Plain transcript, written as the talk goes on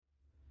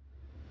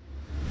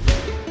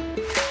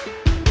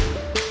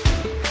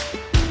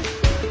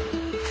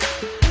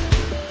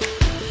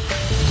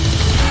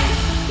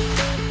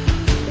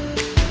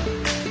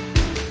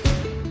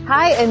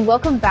and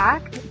welcome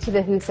back to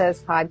the Who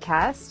Says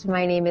podcast.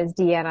 My name is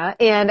Deanna,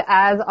 and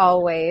as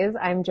always,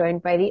 I'm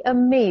joined by the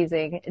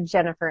amazing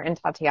Jennifer and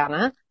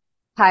Tatiana.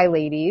 Hi,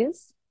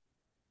 ladies.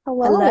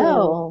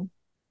 Hello.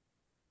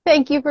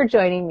 Thank you for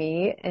joining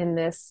me in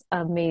this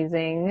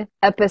amazing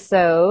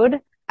episode.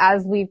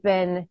 As we've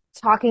been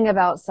talking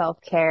about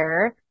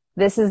self-care,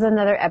 this is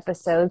another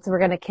episode, so we're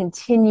going to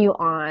continue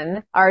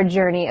on our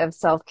journey of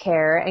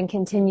self-care and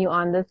continue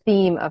on the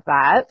theme of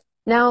that.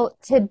 Now,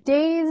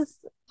 today's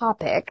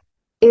topic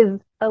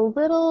is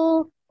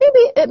maybe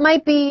it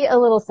might be a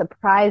little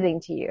surprising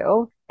to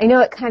you. I know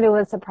it kind of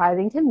was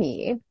surprising to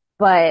me,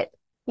 but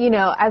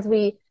as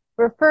we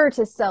refer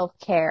to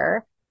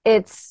self-care,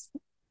 it's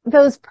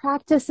those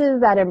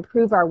practices that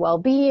improve our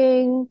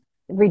well-being,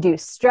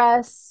 reduce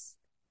stress.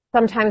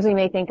 Sometimes we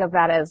may think of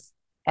that as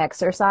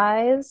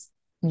exercise,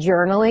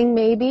 journaling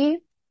maybe,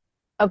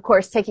 of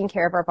course, taking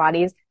care of our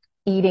bodies,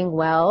 eating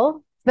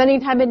well, spending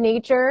time in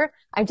nature.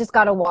 I just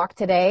got a walk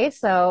today,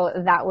 so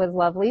that was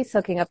lovely,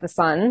 soaking up the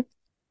sun.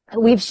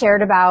 We've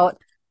shared about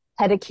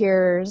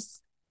pedicures.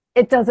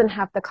 It doesn't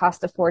have to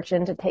cost a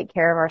fortune to take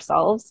care of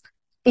ourselves.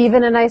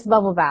 Even a nice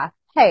bubble bath.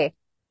 Hey,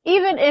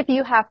 even if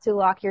you have to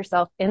lock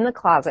yourself in the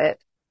closet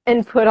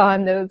and put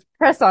on those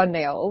press-on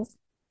nails,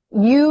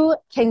 you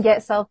can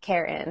get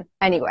self-care in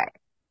anyway.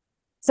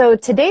 So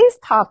today's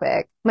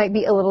topic might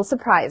be a little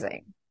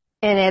surprising,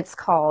 and it's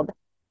called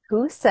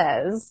Who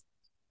Says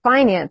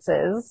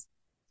Finances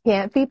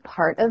Can't Be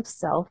Part of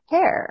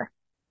Self-Care?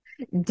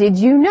 Did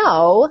you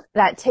know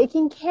that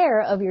taking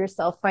care of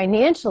yourself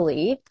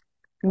financially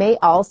may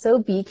also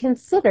be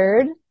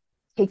considered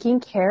taking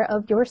care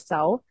of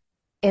yourself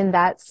in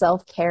that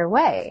self-care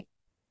way?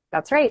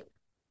 That's right.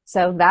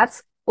 So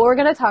that's what we're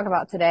going to talk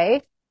about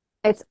today.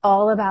 It's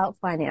all about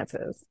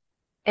finances.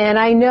 And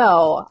I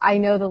know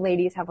the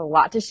ladies have a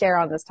lot to share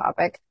on this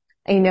topic.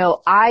 I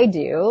know I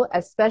do,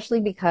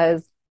 especially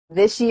because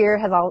this year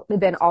has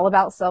been all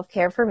about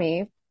self-care for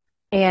me.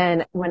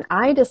 And when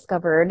I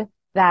discovered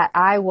that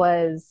I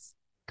was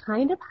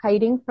kind of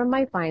hiding from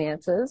my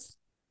finances,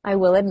 I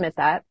will admit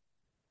that,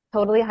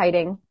 totally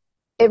hiding,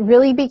 it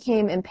really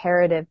became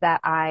imperative that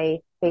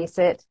I face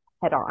it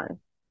head on.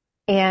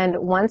 And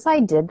once I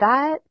did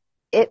that,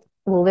 it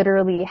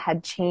literally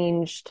had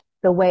changed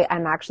the way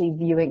I'm actually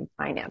viewing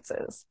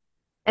finances.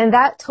 And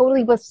that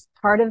totally was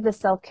part of the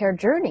self-care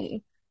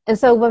journey. And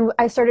so when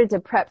I started to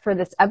prep for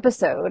this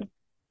episode,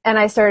 and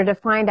I started to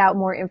find out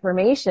more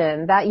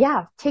information that,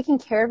 taking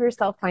care of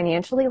yourself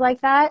financially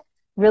like that,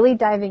 really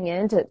diving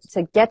in to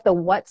get the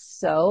what's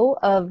so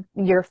of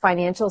your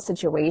financial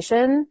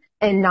situation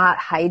and not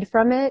hide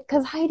from it.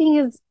 Because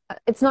hiding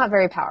it's not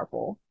very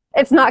powerful.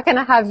 It's not going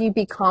to have you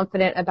be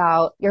confident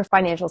about your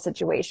financial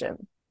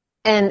situation.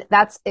 And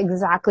that's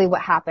exactly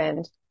what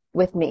happened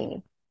with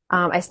me.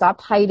 I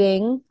stopped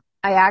hiding.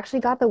 I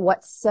actually got the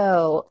what's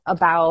so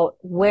about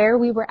where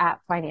we were at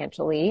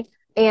financially.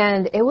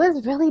 And it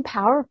was really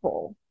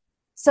powerful.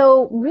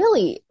 So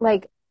really,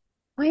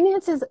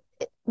 finances,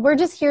 we're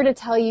just here to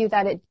tell you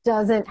that it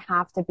doesn't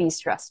have to be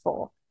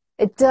stressful.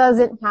 It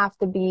doesn't have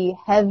to be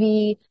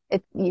heavy.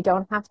 You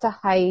don't have to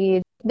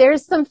hide.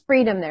 There's some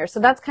freedom there. So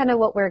that's kind of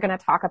what we're going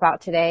to talk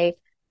about today.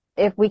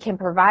 If we can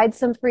provide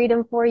some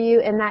freedom for you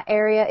in that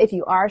area, if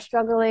you are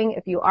struggling,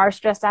 if you are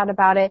stressed out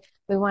about it,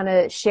 we want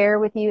to share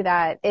with you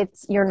that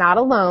you're not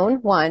alone.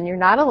 One, you're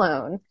not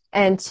alone.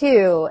 And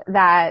two,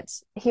 that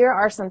here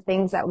are some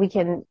things that we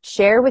can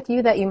share with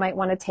you that you might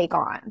want to take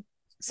on.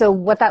 So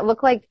what that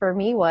looked like for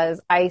me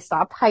was I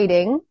stopped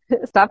hiding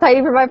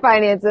from my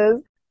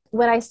finances.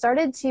 When I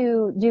started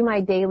to do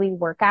my daily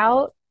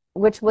workout,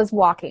 which was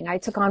walking, I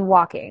took on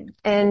walking,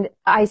 and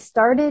I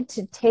started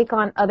to take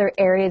on other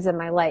areas in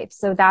my life.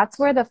 So that's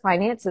where the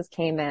finances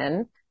came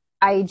in.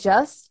 I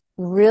just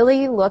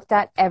really looked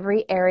at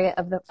every area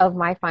of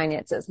my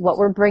finances, what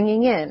we're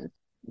bringing in,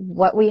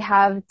 what we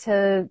have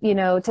to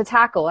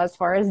tackle as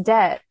far as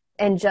debt,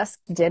 and just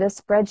did a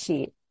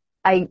spreadsheet.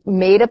 I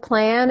made a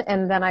plan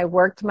and then I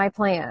worked my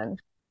plan.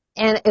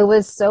 And it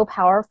was so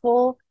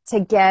powerful to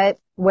get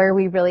where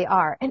we really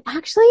are. And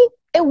actually,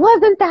 it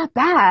wasn't that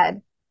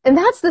bad. And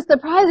that's the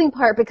surprising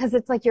part, because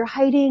it's like you're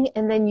hiding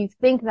and then you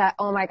think that,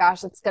 oh my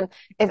gosh,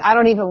 I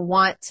don't even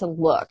want to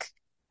look.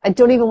 I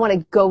don't even want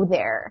to go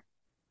there.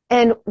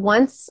 And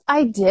once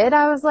I did,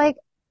 I was like,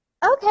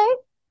 okay,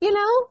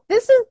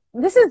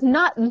 this is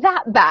not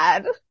that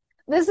bad.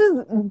 This is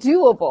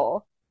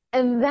doable.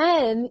 And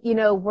then,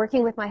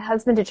 working with my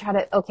husband to try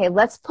to, okay,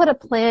 let's put a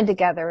plan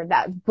together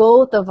that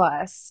both of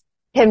us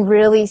can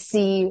really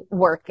see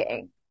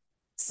working.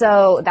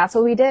 So that's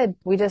what we did.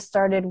 We just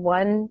started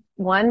one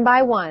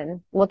by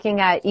one,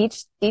 looking at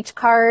each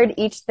card,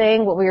 each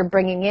thing, what we were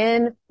bringing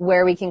in,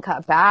 where we can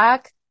cut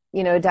back,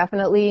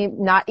 definitely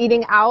not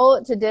eating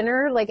out to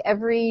dinner like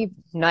every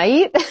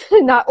night,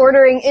 not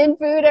ordering in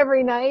food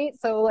every night.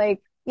 So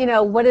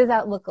what does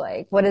that look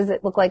like? What does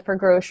it look like for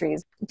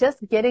groceries? Just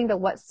getting the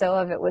what so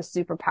of it was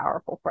super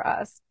powerful for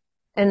us.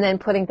 And then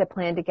putting the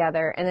plan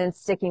together and then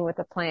sticking with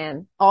the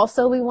plan.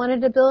 Also, we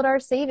wanted to build our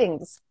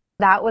savings.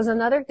 That was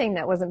another thing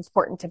that was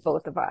important to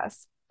both of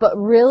us. but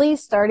really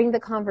starting the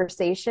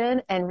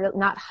conversation and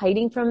not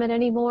hiding from it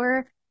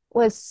anymore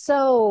was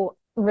so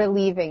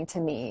relieving to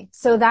me.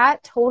 So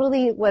that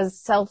totally was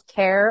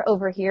self-care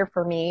over here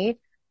for me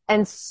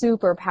and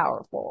super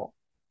powerful.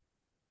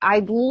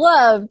 I'd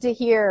love to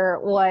hear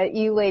what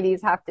you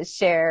ladies have to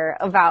share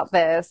about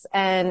this.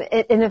 And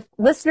if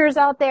listeners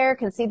out there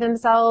can see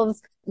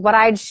themselves, what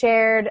I'd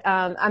shared,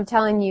 I'm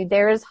telling you,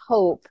 there is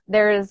hope.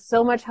 There is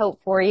so much hope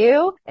for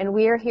you. And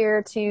we are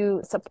here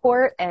to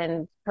support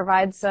and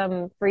provide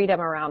some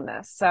freedom around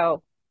this.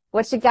 So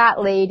what you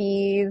got,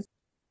 ladies?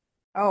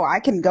 Oh,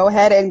 I can go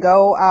ahead and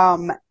go.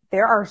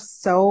 There are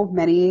so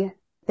many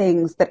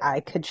things that I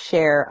could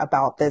share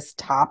about this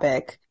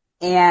topic.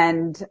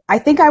 And I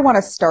think I want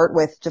to start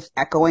with just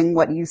echoing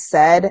what you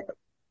said.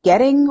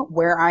 Getting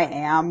where I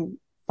am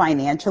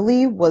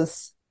financially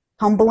was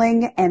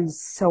humbling and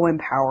so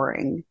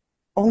empowering.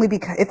 Only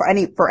because,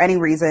 for any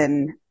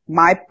reason,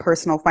 my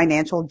personal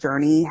financial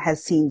journey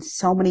has seen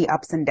so many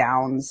ups and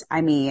downs.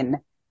 I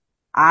mean,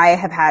 I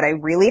have had a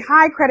really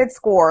high credit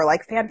score,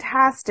 like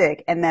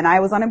fantastic. And then I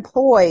was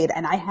unemployed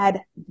and I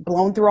had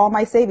blown through all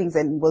my savings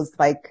and was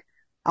like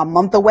a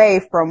month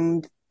away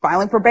from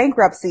filing for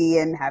bankruptcy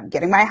and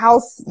getting my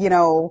house,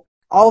 all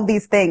of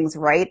these things,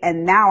 right?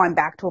 And now I'm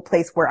back to a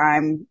place where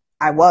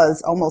I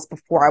was almost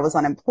before I was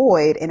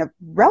unemployed in a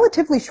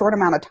relatively short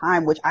amount of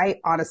time, which I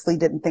honestly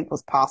didn't think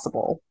was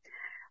possible.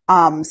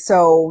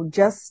 So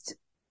just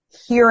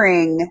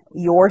hearing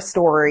your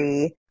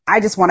story,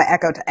 I just want to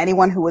echo to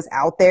anyone who was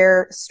out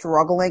there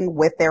struggling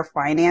with their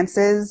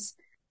finances,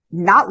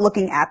 not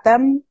looking at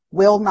them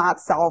will not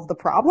solve the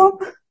problem.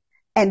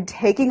 And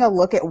taking a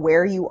look at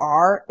where you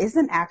are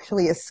isn't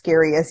actually as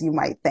scary as you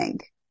might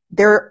think.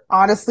 They're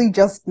honestly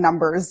just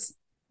numbers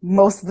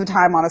most of the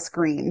time on a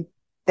screen.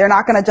 They're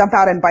not going to jump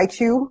out and bite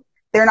you.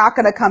 They're not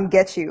going to come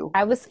get you.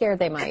 I was scared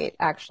they might,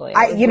 actually.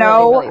 I was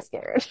really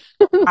scared.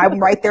 I'm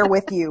right there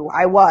with you.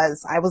 I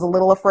was a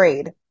little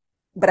afraid.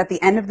 But at the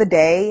end of the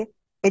day,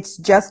 it's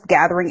just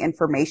gathering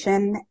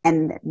information,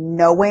 and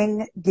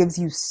knowing gives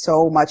you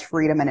so much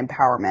freedom and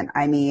empowerment.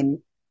 I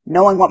mean,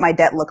 knowing what my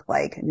debt looked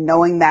like,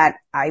 knowing that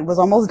I was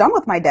almost done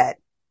with my debt,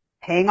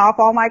 paying off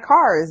all my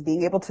cars,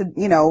 being able to,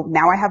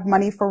 now I have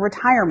money for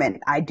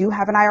retirement. I do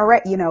have an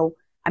IRA,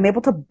 I'm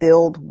able to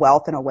build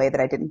wealth in a way that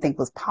I didn't think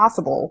was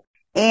possible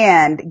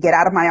and get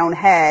out of my own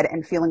head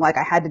and feeling like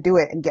I had to do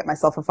it and get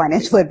myself a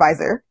financial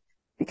advisor,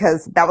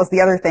 because that was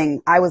the other thing.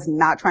 I was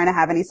not trying to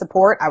have any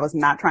support. I was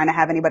not trying to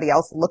have anybody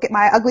else look at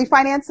my ugly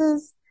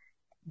finances.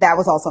 That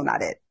was also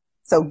not it.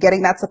 So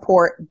getting that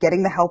support,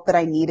 getting the help that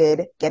I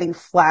needed, getting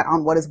flat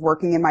on what is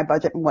working in my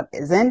budget and what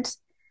isn't,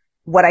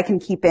 what I can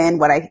keep in,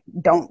 what I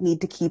don't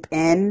need to keep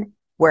in,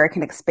 where I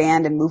can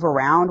expand and move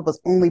around was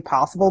only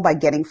possible by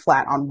getting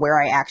flat on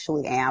where I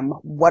actually am.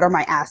 What are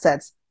my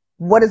assets?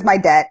 What is my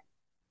debt?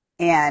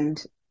 And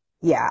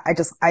yeah,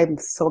 I'm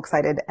so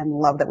excited and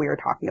love that we were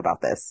talking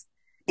about this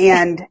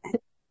and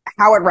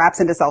how it wraps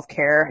into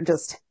self-care.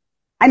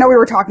 I know we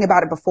were talking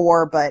about it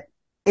before, but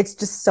it's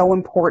just so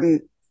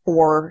important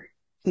for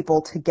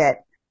people to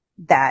get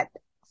that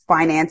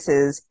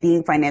finances,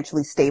 being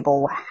financially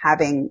stable,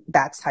 having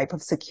that type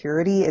of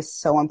security is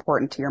so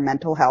important to your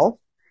mental health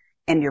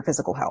and your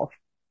physical health.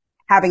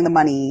 Having the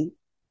money,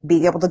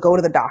 being able to go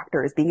to the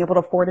doctors, being able to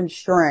afford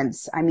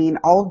insurance. I mean,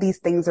 all of these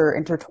things are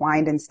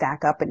intertwined and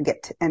stack up and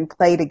and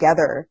play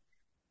together.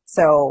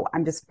 So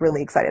I'm just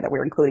really excited that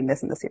we're including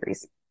this in the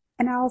series.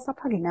 And I'll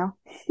stop talking now.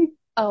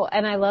 Oh,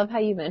 and I love how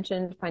you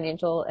mentioned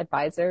financial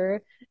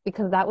advisor,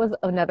 because that was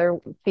another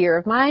fear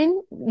of mine,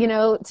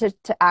 to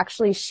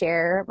actually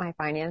share my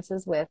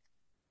finances with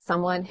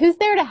someone who's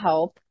there to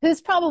help,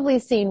 who's probably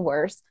seen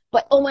worse.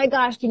 But oh my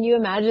gosh, can you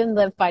imagine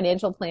the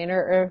financial planner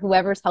or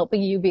whoever's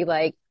helping you be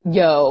like,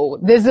 yo,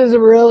 this is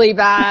really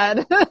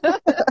bad.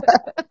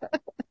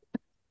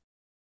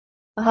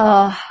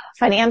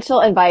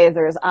 Financial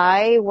advisors.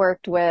 I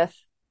worked with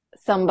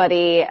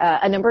somebody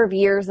a number of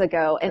years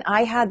ago, and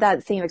I had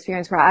that same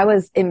experience where I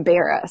was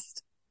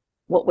embarrassed.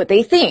 What would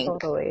they think?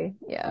 Totally.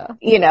 Yeah.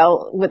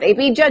 Would they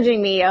be judging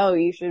me? Oh,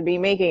 you should be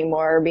making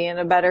more, be in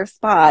a better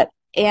spot.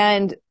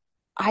 And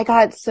I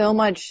got so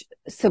much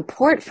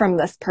support from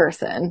this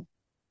person.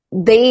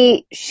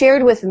 They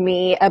shared with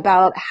me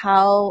about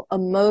how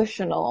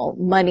emotional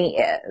money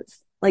is.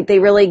 Like, they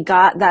really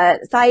got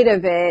that side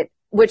of it,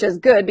 which is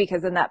good,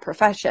 because in that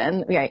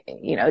profession,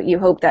 you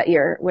hope that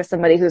you're with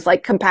somebody who's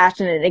like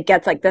compassionate, and it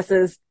gets like, this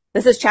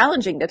is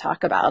challenging to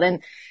talk about.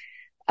 And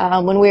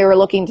when we were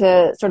looking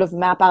to sort of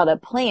map out a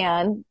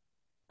plan,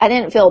 I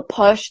didn't feel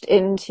pushed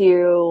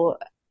into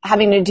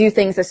having to do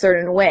things a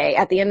certain way.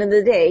 At the end of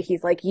the day,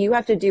 he's like, you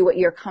have to do what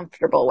you're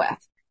comfortable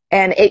with.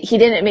 And he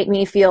didn't make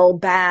me feel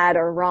bad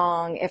or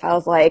wrong if I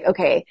was like,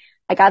 okay,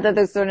 I got that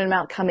there's a certain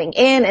amount coming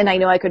in, and I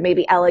know I could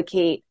maybe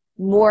allocate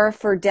more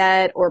for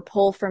debt or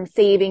pull from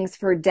savings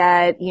for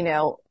debt.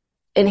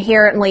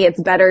 Inherently it's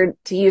better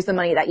to use the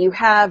money that you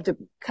have to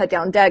cut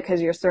down debt,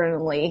 because you're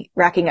certainly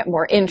racking up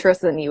more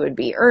interest than you would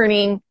be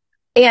earning.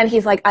 And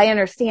he's like, I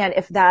understand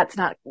if that's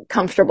not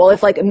comfortable,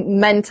 if like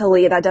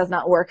mentally that does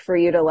not work for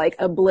you to like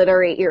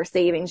obliterate your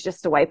savings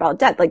just to wipe out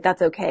debt, like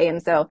that's okay.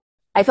 And so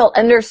I felt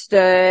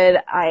understood.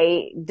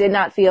 I did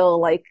not feel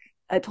like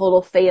a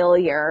total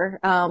failure.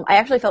 I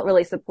actually felt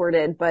really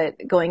supported, but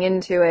going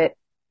into it,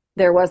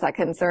 there was that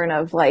concern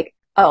of like,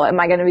 oh, am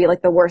I going to be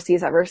like the worst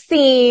he's ever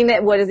seen?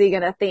 What is he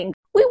going to think?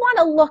 We want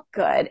to look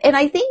good. And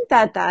I think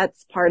that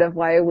that's part of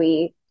why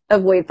we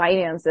avoid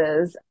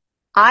finances.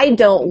 I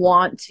don't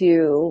want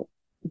to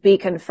be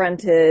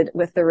confronted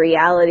with the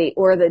reality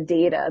or the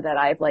data that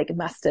I've like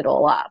messed it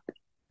all up,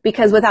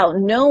 because without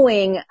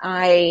knowing,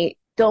 I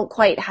don't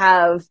quite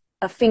have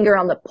a finger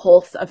on the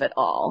pulse of it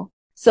all.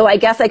 So I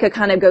guess I could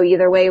kind of go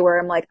either way, where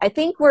I'm like, I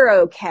think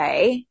we're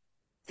okay,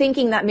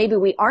 thinking that maybe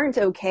we aren't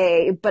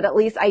okay, but at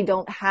least I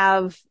don't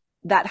have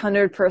that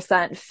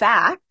 100%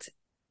 fact,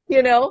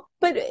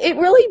 but it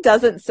really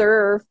doesn't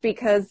serve,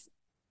 because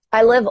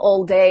I live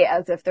all day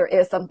as if there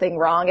is something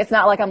wrong. It's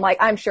not like I'm like,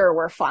 I'm sure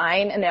we're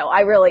fine. No,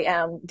 I really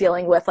am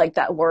dealing with like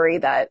that worry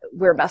that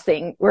we're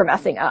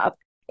messing up.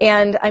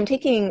 And I'm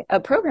taking a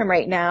program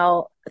right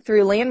now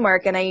through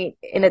Landmark, and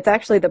it's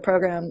actually the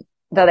program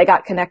that I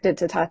got connected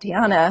to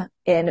Tatiana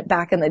in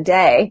back in the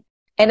day.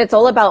 And it's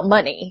all about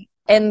money.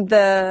 And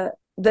the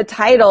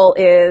title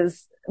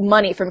is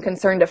Money from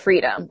Concern to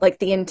Freedom. Like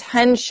the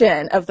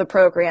intention of the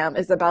program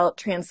is about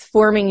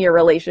transforming your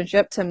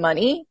relationship to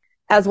money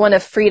as one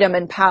of freedom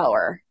and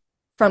power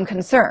from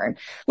concern.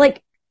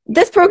 Like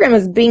this program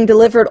is being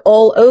delivered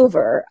all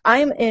over.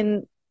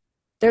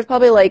 There's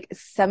probably like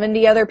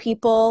 70 other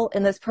people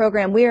in this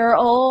program. We are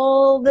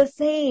all the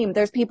same.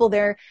 There's people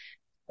there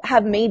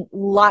have made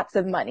lots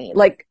of money,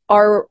 like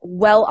are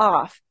well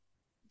off,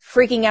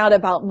 freaking out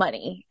about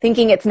money,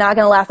 thinking it's not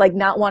going to last, like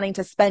not wanting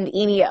to spend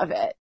any of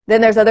it.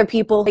 Then there's other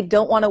people like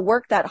don't want to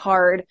work that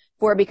hard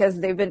because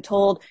they've been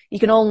told you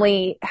can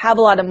only have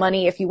a lot of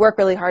money if you work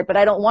really hard, but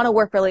I don't want to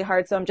work really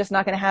hard, so I'm just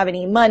not going to have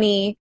any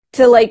money,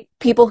 to like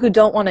people who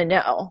don't want to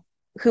know,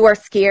 who are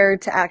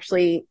scared to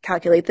actually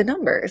calculate the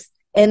numbers.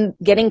 And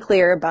getting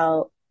clear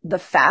about the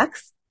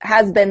facts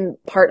has been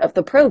part of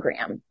the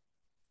program.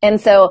 And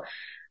so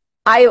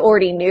I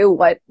already knew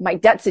what my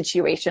debt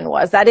situation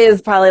was. That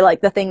is probably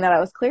like the thing that I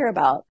was clear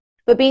about.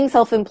 But being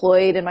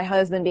self-employed and my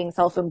husband being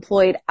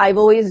self-employed, I've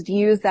always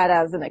used that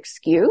as an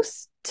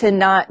excuse to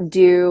not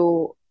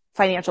do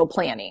financial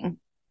planning.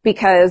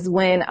 Because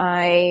when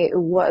I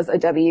was a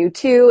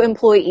W-2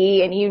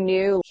 employee and you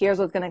knew here's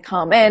what's going to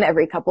come in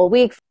every couple of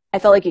weeks, I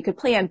felt like you could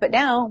plan. But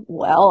now,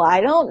 well,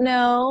 I don't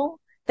know.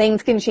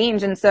 Things can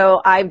change. And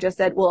so I've just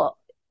said, well,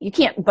 you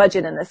can't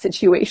budget in this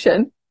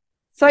situation.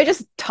 So I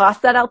just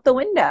tossed that out the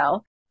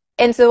window.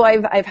 And so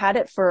I've had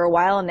it for a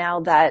while now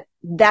that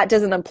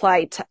doesn't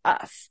apply to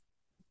us.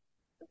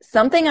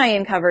 Something I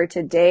uncovered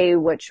today,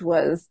 which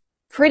was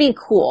pretty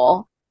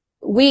cool.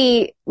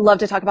 We love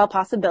to talk about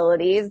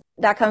possibilities.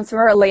 That comes from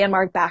our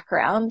Landmark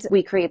background.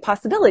 We create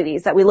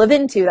possibilities that we live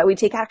into, that we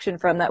take action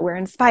from, that we're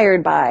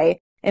inspired by,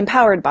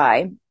 empowered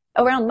by.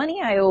 Around money,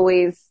 I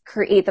always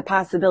create the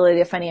possibility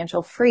of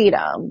financial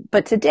freedom.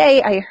 But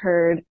today I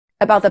heard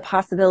about the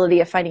possibility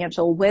of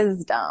financial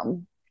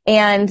wisdom.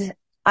 And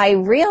I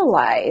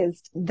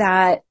realized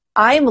that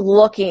I'm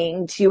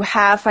looking to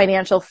have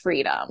financial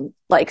freedom,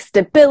 like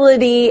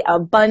stability,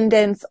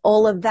 abundance,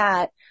 all of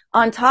that,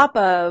 on top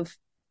of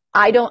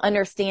I don't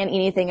understand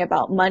anything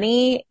about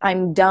money.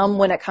 I'm dumb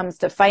when it comes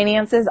to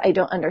finances. I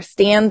don't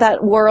understand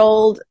that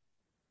world.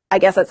 I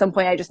guess at some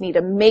point I just need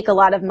to make a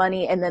lot of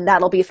money and then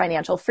that'll be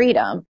financial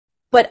freedom.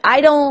 But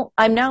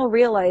I'm now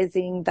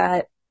realizing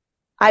that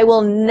I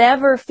will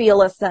never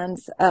feel a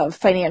sense of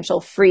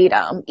financial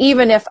freedom,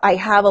 even if I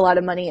have a lot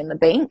of money in the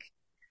bank,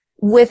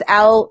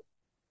 without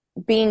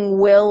being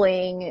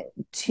willing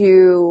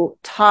to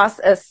toss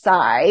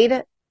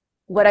aside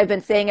what I've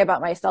been saying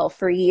about myself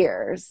for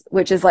years,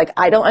 which is like,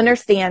 I don't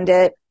understand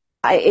it.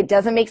 It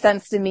doesn't make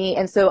sense to me.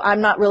 And so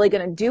I'm not really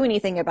going to do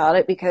anything about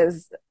it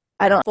because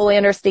I don't fully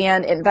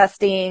understand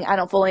investing. I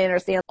don't fully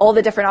understand all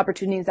the different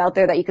opportunities out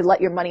there that you could let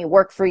your money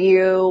work for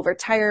you,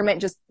 retirement,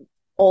 just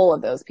all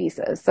of those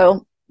pieces.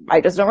 So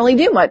I just don't really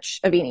do much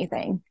of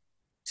anything.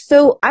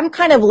 So I'm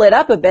kind of lit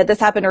up a bit. This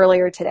happened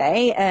earlier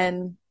today,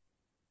 and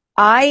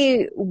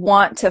I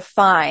want to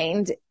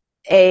find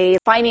a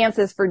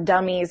finances for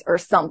dummies or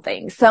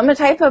something, some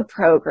type of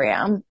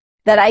program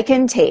that I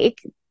can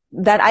take,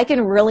 that I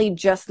can really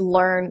just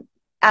learn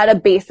at a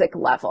basic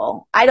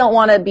level. I don't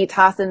want to be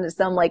tossed into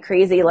some like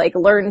crazy, like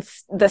learn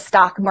the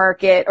stock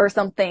market or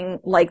something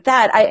like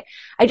that.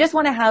 I just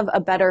want to have a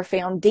better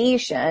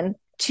foundation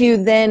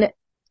to then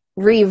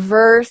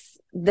reverse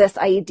this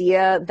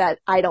idea that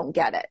I don't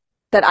get it,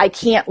 that I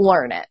can't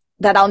learn it,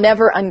 that I'll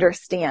never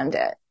understand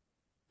it.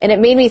 And it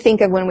made me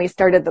think of when we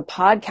started the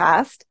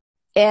podcast,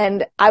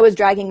 and I was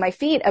dragging my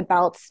feet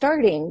about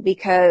starting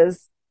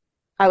because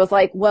I was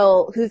like,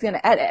 well, who's going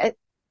to edit?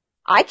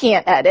 I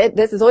can't edit.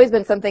 This has always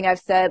been something I've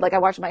said. Like I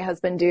watched my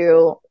husband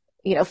do,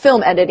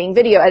 film editing,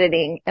 video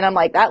editing. And I'm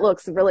like, that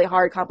looks really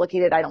hard,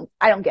 complicated. I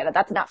don't get it.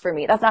 That's not for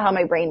me. That's not how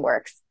my brain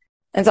works.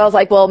 And so I was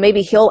like, well,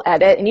 maybe he'll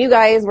edit. And you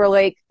guys were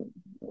like,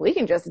 we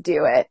can just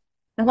do it.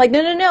 And I'm like,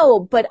 no,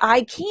 but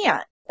I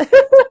can't.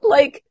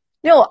 Like,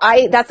 no,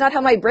 that's not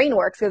how my brain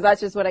works because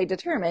that's just what I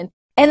determined.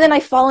 And then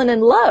I've fallen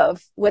in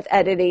love with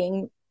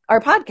editing our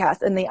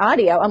podcast and the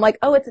audio. I'm like,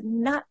 oh, it's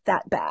not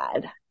that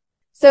bad.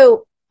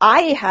 So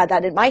I had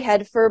that in my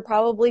head for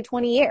probably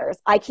 20 years.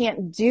 I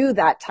can't do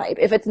that type.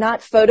 If it's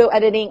not photo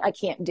editing, I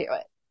can't do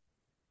it.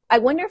 I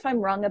wonder if I'm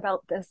wrong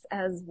about this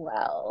as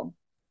well.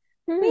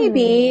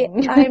 Maybe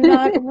I'm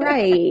not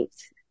right.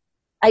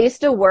 I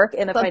used to work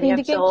in a Something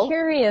financial to get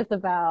curious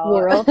about.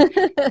 world.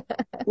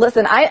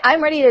 Listen,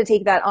 I'm ready to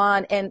take that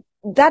on. And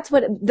that's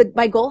what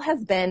my goal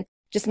has been.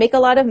 Just make a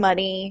lot of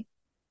money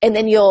and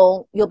then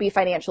you'll be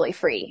financially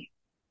free.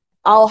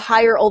 I'll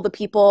hire all the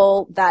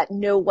people that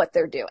know what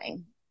they're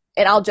doing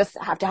and I'll just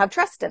have to have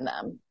trust in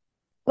them.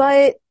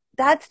 But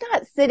that's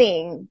not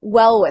sitting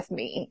well with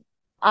me.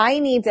 I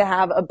need to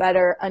have a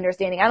better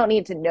understanding. I don't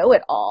need to know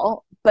it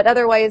all, but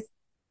otherwise,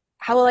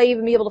 how will I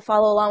even be able to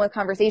follow along with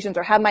conversations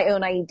or have my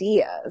own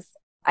ideas?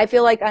 I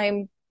feel like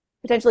I'm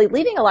potentially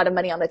leaving a lot of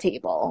money on the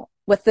table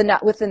with the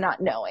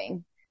not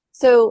knowing.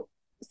 So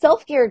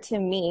self-care to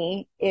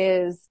me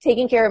is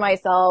taking care of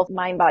myself,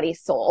 mind, body,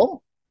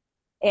 soul.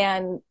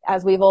 And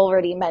as we've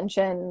already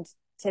mentioned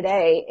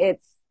today,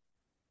 it's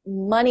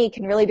money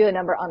can really do a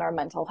number on our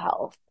mental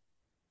health.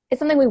 It's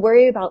something we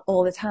worry about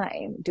all the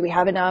time. Do we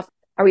have enough?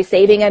 Are we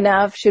saving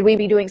enough? Should we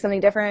be doing something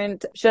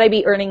different? Should I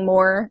be earning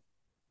more?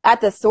 At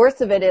the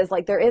source of it is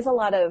like there is a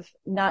lot of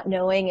not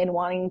knowing and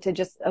wanting to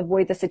just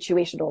avoid the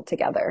situation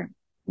altogether.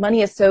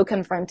 Money is so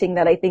confronting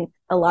that I think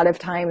a lot of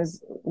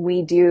times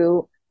we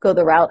do go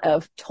the route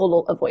of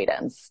total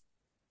avoidance.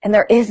 And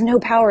there is no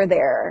power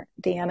there,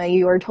 Deanna.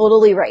 You are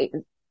totally right.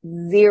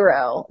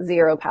 Zero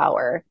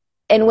power.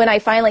 And when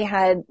I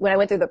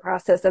went through the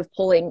process of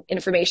pulling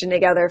information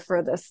together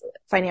for this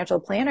financial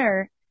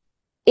planner,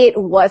 it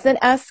wasn't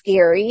as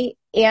scary.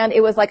 And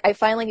it was like I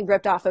finally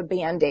ripped off a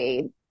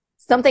Band-Aid.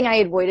 Something I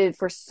avoided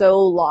for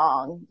so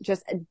long,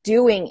 just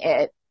doing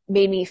it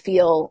made me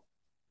feel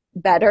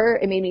better.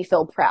 It made me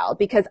feel proud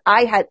because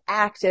I had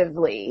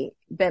actively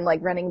been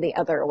like running the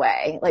other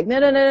way. Like, no.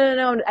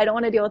 I don't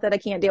want to deal with it. I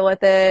can't deal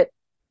with it.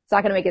 It's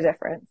not going to make a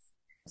difference.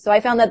 So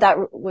I found that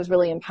was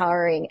really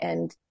empowering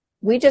and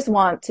we just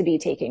want to be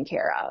taken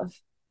care of.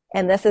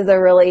 And this is a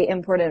really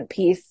important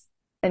piece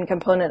and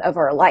component of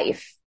our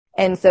life.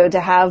 And so to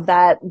have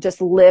that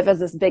just live as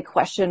this big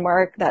question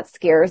mark that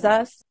scares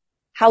us,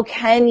 how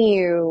can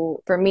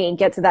you, for me,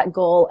 get to that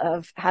goal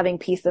of having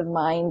peace of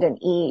mind and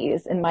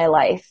ease in my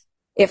life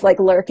if like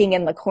lurking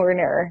in the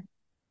corner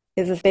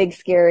is this big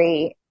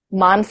scary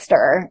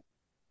monster?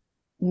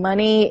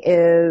 Money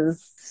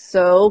is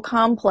so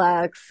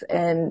complex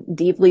and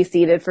deeply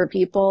seated for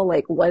people,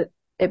 like what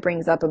it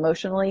brings up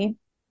emotionally.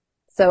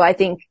 So I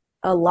think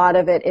a lot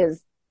of it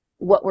is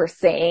what we're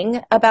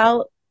saying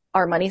about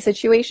our money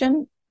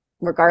situation,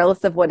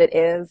 regardless of what it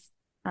is,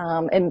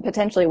 and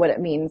potentially what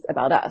it means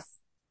about us.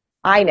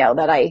 I know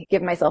that I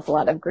give myself a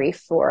lot of grief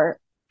for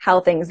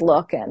how things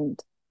look and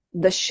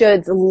the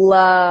shoulds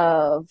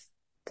love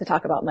to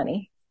talk about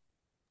money.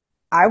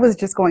 I was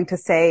just going to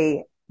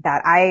say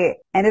that I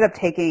ended up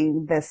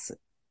taking this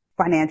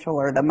financial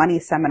or the money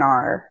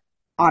seminar,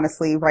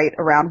 honestly, right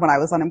around when I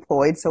was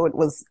unemployed. So it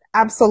was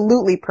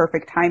absolutely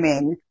perfect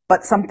timing,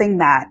 but something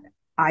that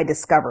I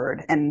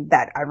discovered and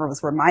that I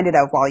was reminded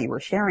of while you were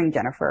sharing,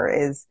 Jennifer,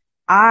 is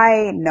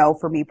I know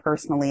for me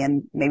personally,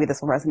 and maybe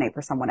this will resonate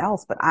for someone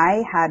else, but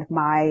I had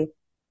my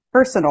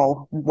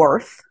personal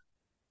worth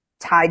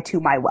tied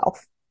to my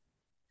wealth.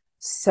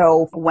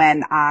 So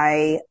when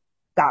I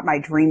got my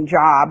dream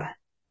job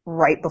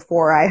right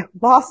before I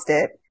lost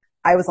it,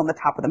 I was on the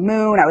top of the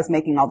moon. I was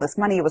making all this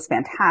money. It was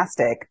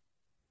fantastic.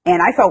 And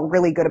I felt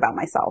really good about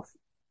myself.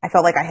 I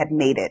felt like I had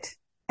made it.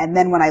 And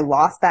then when I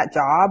lost that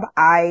job,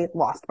 I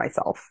lost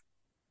myself.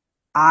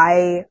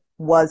 I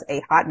was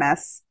a hot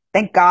mess.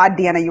 Thank God,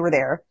 Deanna, you were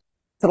there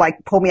to like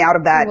pull me out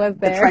of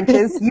the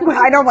trenches.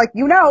 I know, like,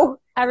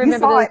 I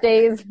remember those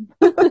days.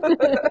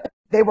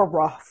 They were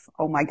rough.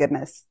 Oh my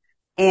goodness.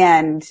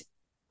 And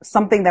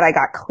something that I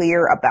got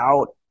clear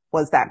about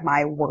was that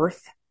my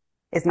worth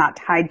is not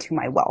tied to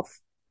my wealth.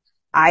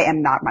 I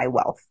am not my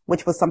wealth,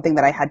 which was something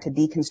that I had to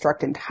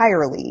deconstruct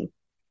entirely.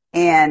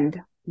 And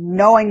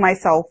knowing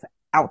myself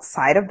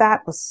outside of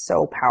that was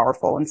so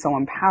powerful and so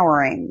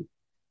empowering,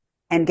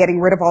 and getting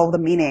rid of all of the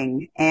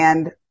meaning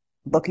and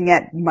looking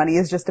at money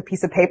as just a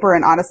piece of paper.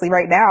 And honestly,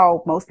 right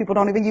now, most people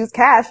don't even use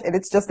cash and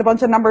it's just a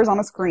bunch of numbers on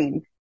a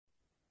screen.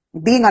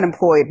 Being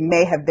unemployed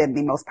may have been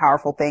the most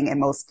powerful thing and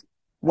most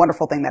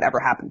wonderful thing that ever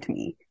happened to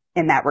me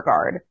in that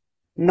regard.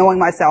 Knowing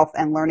myself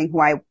and learning who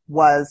I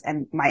was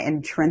and my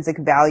intrinsic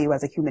value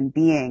as a human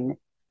being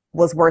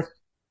was worth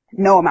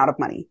no amount of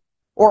money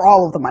or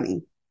all of the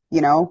money,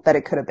 that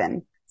it could have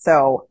been.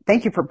 So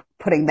thank you for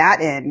putting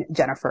that in,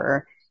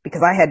 Jennifer,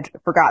 because I had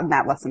forgotten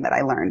that lesson that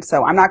I learned.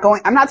 So I'm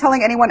not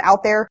telling anyone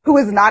out there who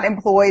is not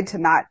employed to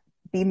not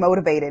be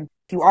motivated.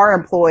 If you are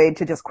employed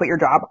to just quit your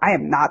job, I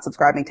am not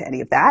subscribing to any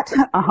of that.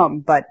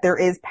 But there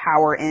is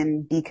power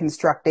in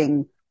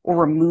deconstructing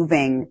or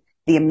removing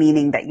the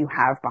meaning that you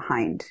have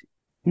behind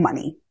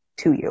money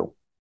to you.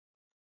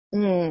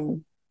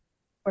 Mm.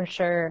 For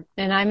sure.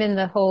 And I'm in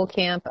the whole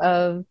camp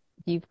of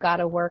you've got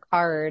to work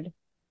hard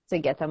to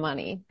get the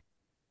money.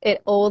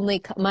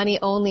 Money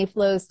only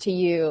flows to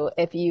you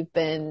if you've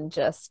been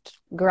just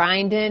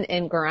grinding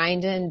and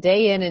grinding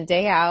day in and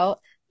day out.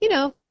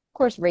 Of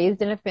course,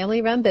 raised in a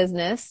family run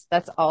business.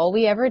 That's all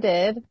we ever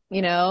did.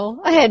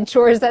 I had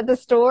chores at the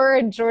store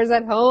and chores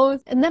at home.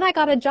 And then I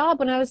got a job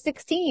when I was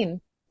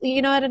 16,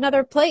 at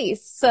another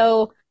place.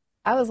 So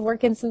I was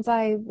working since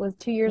I was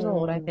 2 years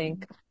old, I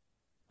think.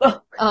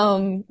 But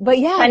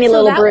yeah, Tiny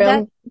little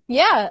broom.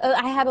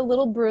 I had a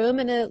little broom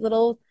and a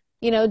little,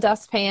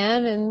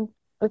 dustpan, and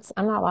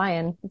I'm not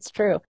lying. It's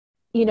true.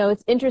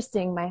 It's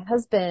interesting. My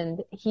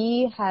husband,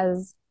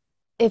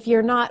 if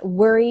you're not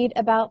worried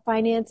about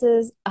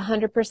finances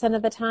 100%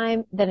 of the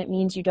time, then it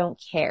means you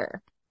don't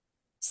care.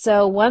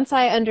 So once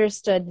I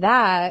understood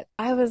that,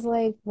 I was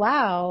like,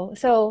 wow.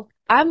 So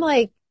I'm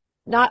like,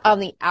 not on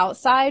the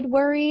outside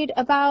worried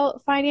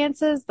about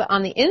finances, but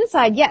on the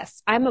inside,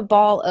 yes, I'm a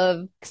ball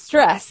of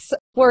stress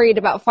worried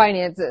about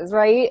finances,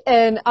 right?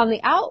 And on the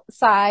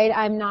outside,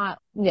 I'm not,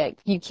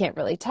 you can't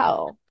really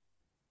tell.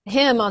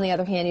 Him, on the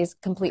other hand, he's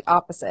complete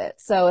opposite.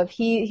 So if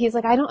he's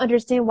like, I don't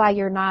understand why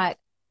you're not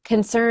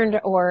concerned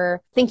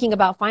or thinking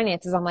about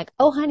finances. I'm like,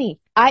 oh, honey,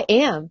 I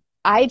am.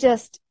 I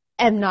just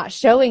am not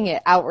showing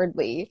it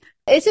outwardly.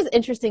 It's just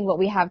interesting what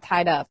we have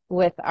tied up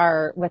with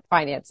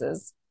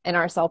finances and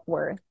our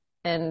self-worth.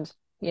 And,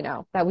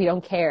 that we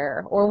don't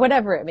care or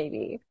whatever it may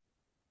be.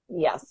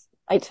 Yes,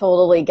 I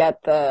totally get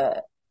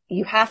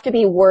you have to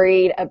be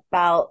worried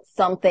about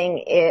something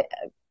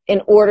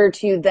in order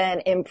to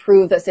then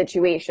improve the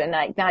situation,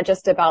 not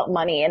just about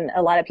money. And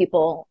a lot of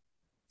people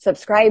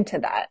subscribe to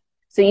that.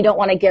 So you don't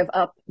want to give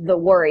up the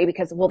worry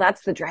because, well,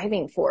 that's the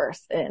driving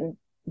force in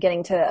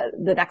getting to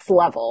the next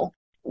level.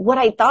 What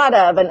I thought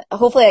of, and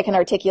hopefully I can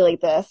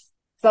articulate this,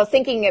 so I was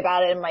thinking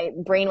about it and my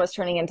brain was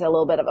turning into a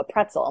little bit of a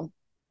pretzel.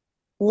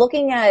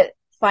 Looking at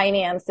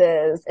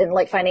finances and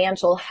like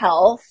financial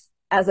health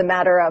as a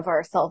matter of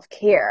our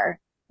self-care.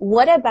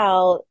 What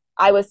about,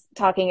 I was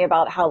talking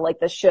about how like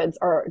the shoulds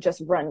are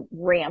just run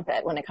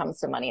rampant when it comes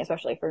to money,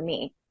 especially for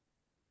me.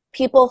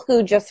 People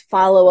who just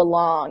follow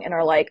along and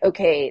are like,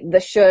 okay, the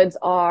shoulds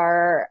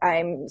are,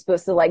 I'm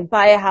supposed to like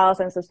buy a house.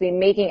 I'm supposed to be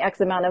making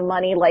X amount of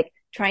money, like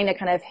trying to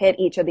kind of hit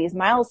each of these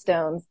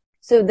milestones.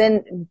 So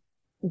then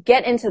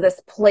get into this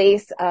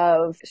place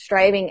of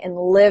striving and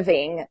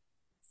living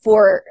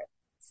for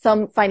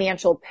some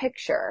financial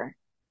picture,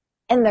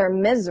 and they're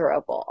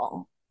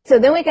miserable. So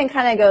then we can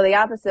kind of go the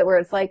opposite where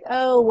it's like,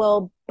 oh,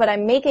 well, but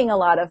I'm making a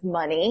lot of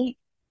money.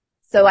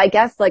 So I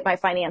guess like my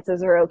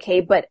finances are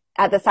okay, but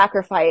at the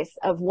sacrifice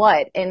of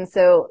what? And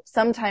so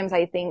sometimes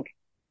I think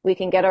we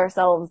can get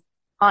ourselves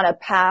on a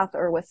path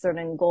or with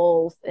certain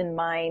goals in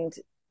mind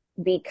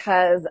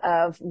because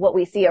of what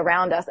we see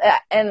around us.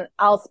 And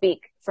I'll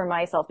speak for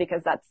myself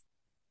because that's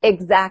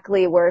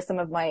exactly where some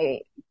of my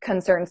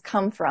concerns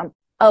come from.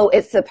 Oh,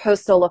 it's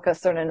supposed to look a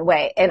certain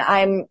way.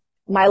 And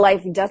my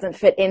life doesn't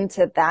fit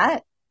into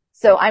that.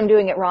 So I'm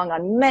doing it wrong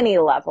on many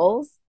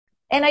levels.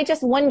 And I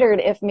just wondered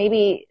if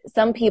maybe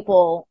some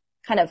people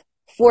kind of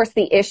force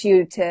the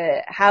issue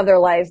to have their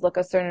lives look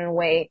a certain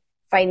way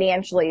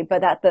financially,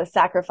 but at the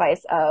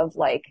sacrifice of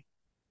like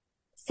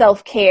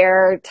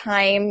self-care,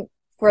 time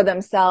for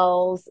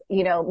themselves,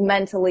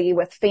 mentally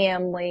with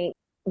family.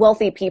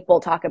 Wealthy people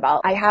talk about,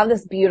 I have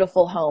this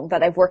beautiful home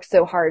that I've worked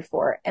so hard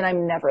for and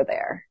I'm never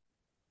there.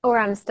 Or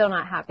I'm still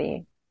not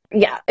happy.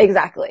 Yeah,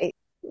 exactly.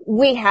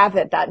 We have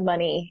it that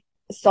money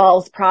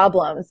solves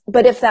problems.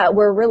 But if that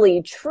were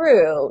really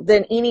true,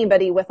 then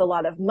anybody with a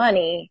lot of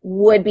money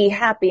would be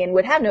happy and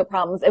would have no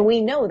problems. And we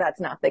know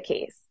that's not the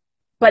case.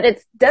 But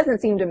it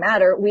doesn't seem to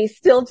matter. We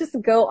still just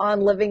go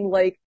on living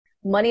like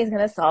money is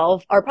going to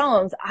solve our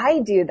problems. I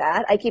do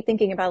that. I keep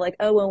thinking about like,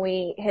 oh, when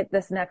we hit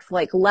this next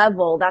like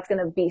level, that's going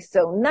to be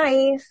so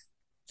nice.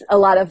 A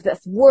lot of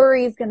this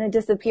worry is going to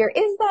disappear.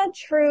 Is that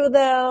true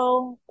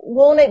though?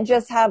 Won't it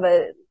just have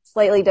a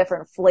slightly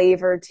different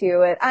flavor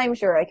to it? I'm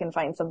sure I can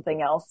find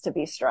something else to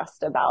be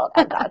stressed about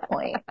at that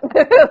point.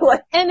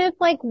 And it's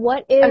like,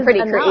 what is I'm pretty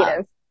enough?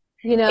 creative.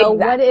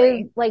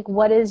 Exactly.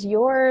 what is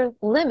your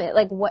limit?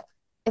 Like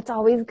it's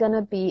always going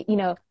to be,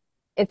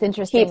 it's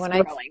interesting Keeps when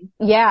growing.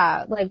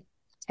 like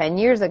 10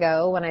 years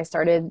ago when I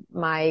started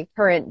my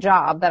current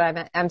job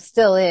that I'm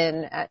still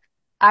in,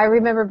 I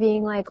remember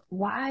being like,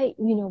 why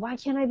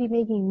can't I be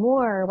making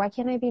more? Why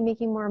can't I be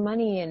making more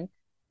money? And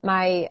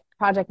my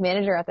project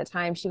manager at the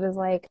time, she was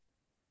like,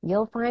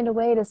 you'll find a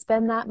way to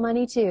spend that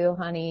money too,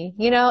 honey.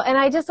 And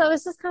I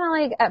was just kind of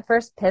like at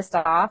first pissed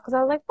off because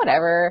I was like,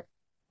 whatever,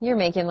 you're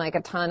making like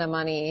a ton of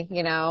money,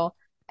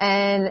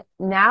 and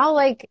now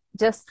like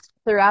just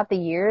throughout the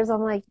years,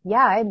 I'm like,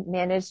 yeah, I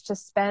managed to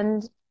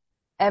spend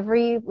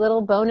every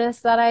little bonus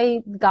that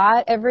I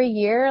got every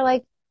year.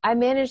 Like I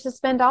managed to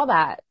spend all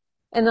that.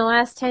 In the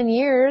last 10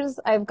 years,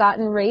 I've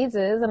gotten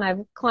raises and I've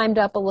climbed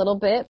up a little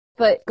bit.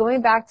 But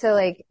going back to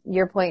like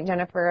your point,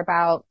 Jennifer,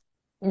 about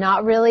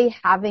not really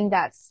having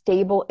that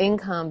stable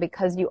income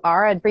because you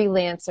are a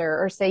freelancer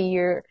or say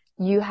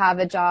you have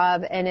a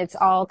job and it's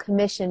all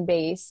commission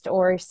based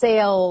or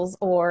sales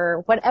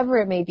or whatever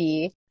it may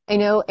be. I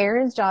know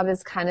Aaron's job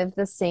is kind of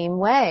the same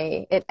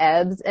way. It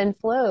ebbs and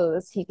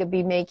flows. He could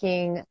be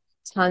making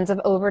tons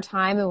of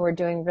overtime and we're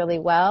doing really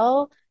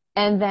well.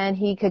 And then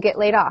he could get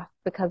laid off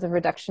because of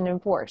reduction in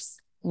force.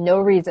 No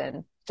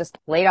reason, just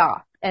laid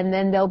off. And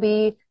then there'll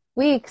be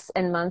weeks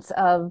and months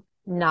of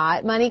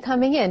not money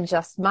coming in,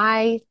 just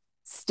my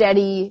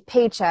steady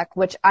paycheck,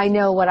 which I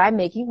know what I'm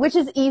making, which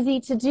is easy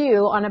to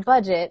do on a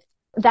budget.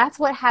 That's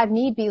what had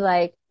me be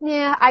like,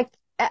 yeah,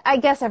 I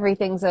guess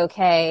everything's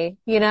okay.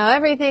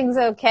 Everything's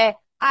okay.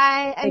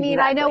 I mean,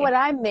 I know what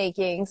I'm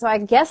making, so I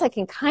guess I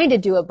can kind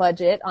of do a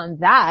budget on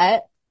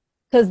that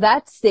because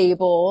that's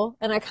stable.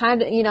 And I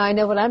kind of, I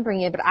know what I'm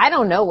bringing in, but I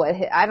don't know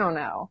I don't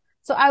know.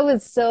 So I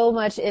was so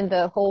much in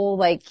the whole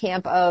like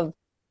camp of,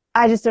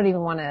 I don't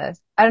even want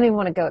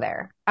to go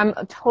there. I'm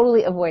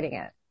totally avoiding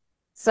it.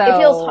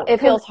 So it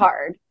feels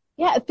hard.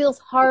 Yeah, it feels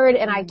hard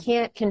and I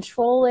can't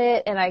control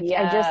it and I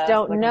just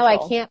don't know. I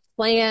can't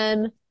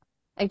plan.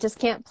 I just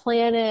can't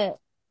plan it.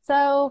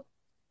 So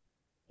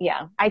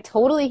yeah, I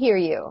totally hear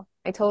you.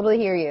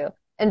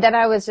 And then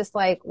I was just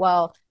like,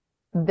 well,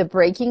 the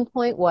breaking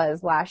point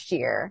was last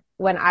year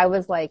when I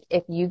was like,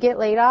 if you get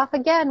laid off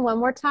again one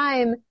more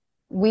time,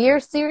 we are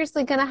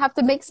seriously going to have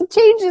to make some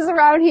changes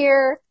around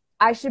here.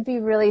 I should be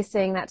really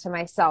saying that to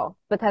myself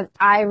because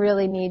I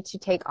really need to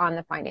take on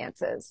the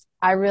finances.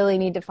 I really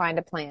need to find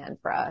a plan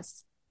for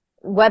us.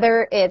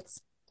 Whether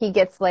it's he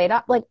gets laid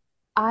off, like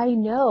I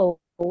know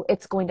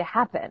it's going to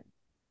happen.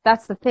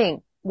 That's the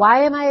thing.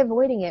 Why am I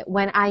avoiding it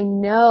when I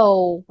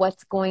know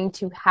what's going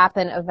to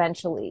happen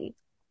eventually?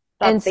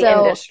 That's the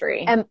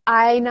industry. Am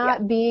I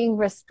not being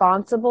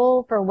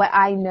responsible for what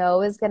I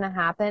know is going to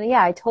happen?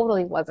 Yeah, I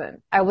totally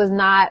wasn't. I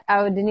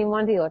didn't even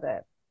want to deal with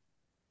it.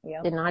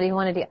 Yeah. Did not even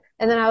want to deal.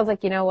 And then I was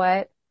like, you know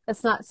what?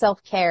 That's not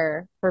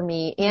self-care for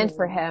me and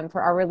for him,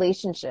 for our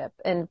relationship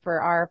and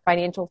for our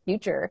financial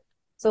future.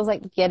 So I was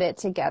like, get it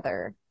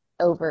together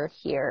over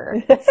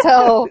here.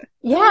 So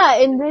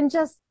yeah. And then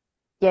just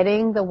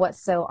getting the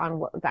what's so on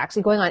what was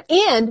actually going on.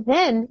 And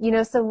then,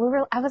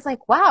 I was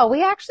like, wow,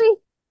 we actually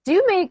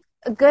do make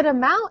a good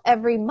amount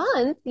every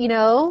month,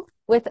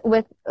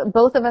 with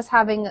both of us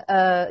having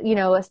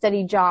a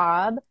steady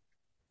job.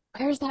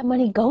 Where's that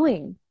money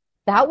going?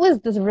 That was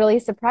this really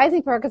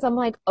surprising part because I'm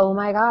like, oh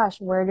my gosh,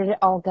 where did it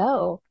all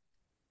go?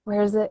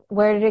 Where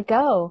did it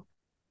go?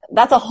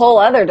 That's a whole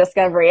other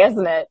discovery,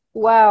 isn't it?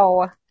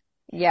 Wow.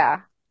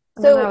 Yeah.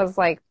 So I was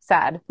like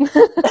sad. Why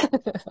didn't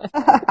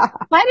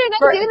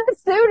I do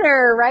this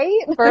sooner,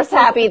 right? First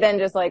happy, then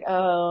just like,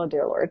 oh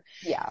dear Lord.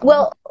 Yeah.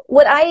 Well,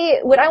 what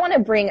I want to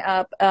bring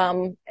up,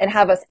 and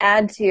have us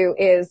add to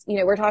is,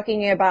 we're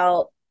talking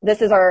about,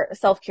 this is our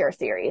self-care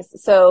series.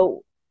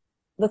 So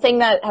the thing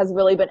that has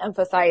really been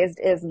emphasized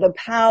is the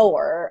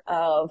power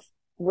of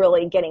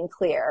really getting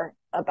clear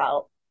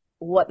about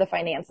what the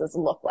finances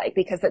look like,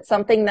 because it's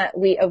something that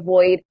we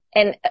avoid,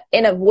 and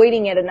in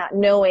avoiding it and not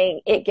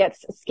knowing, it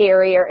gets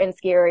scarier and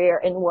scarier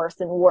and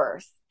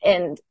worse.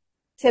 And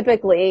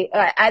typically,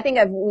 I think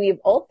we've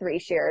all three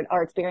shared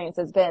our experience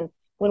has been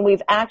when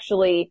we've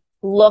actually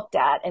looked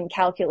at and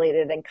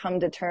calculated and come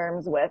to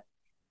terms with,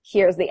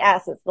 here's the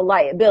assets, the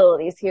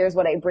liabilities, here's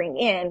what I bring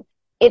in.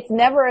 It's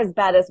never as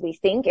bad as we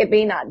think. It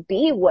may not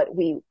be what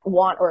we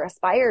want or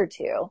aspire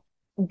to,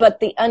 but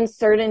the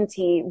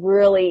uncertainty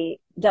really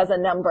does a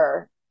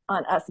number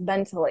on us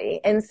mentally.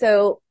 And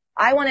so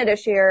I wanted to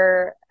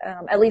share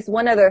at least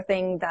one other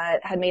thing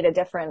that had made a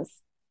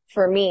difference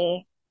for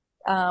me.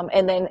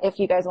 And then if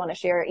you guys want to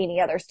share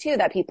any others too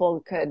that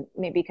people could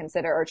maybe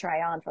consider or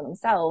try on for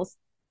themselves.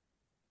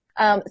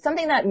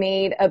 Something that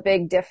made a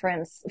big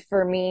difference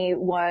for me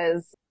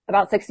was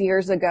about 6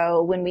 years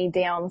ago when we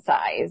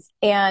downsized.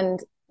 And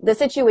the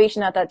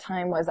situation at that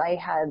time was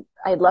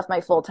I'd left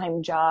my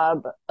full-time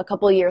job a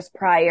couple of years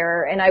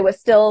prior, and I was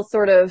still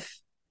sort of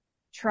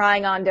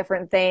trying on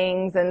different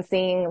things and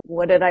seeing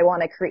what did I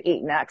want to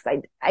create next.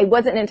 I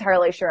wasn't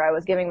entirely sure. I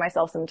was giving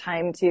myself some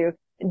time to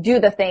do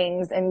the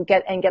things and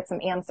get some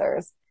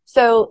answers.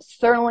 So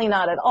certainly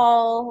not at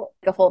all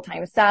a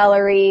full-time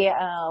salary.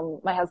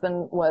 My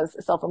husband was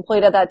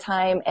self-employed at that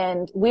time,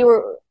 and we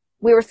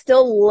were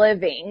still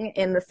living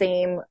in the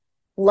same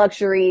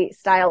luxury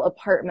style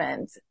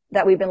apartment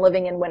that we've been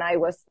living in when I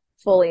was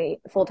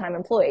full-time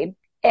employed.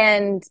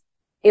 And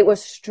it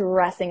was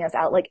stressing us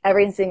out. Like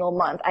every single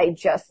month,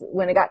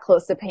 when it got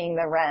close to paying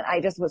the rent,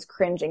 I just was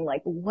cringing.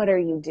 Like, what are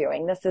you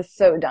doing? This is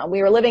so dumb.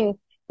 We were living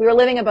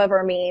above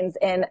our means,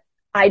 and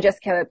I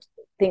just kept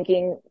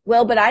thinking,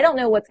 well, but I don't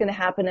know what's going to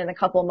happen in a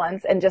couple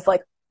months, and just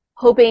like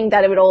hoping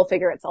that it would all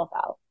figure itself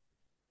out.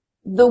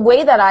 The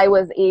way that I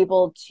was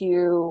able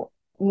to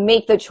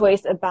make the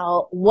choice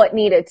about what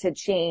needed to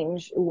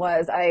change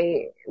was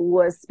I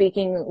was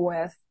speaking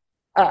with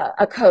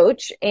a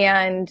coach,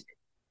 and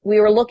we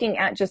were looking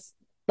at just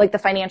like the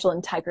financial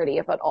integrity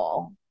of it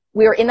all.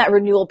 We were in that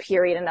renewal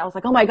period, and I was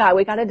like, oh my God,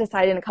 we got to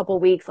decide in a couple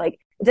of weeks. Like,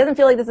 it doesn't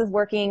feel like this is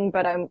working,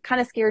 but I'm kind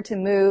of scared to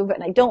move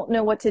and I don't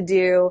know what to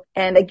do.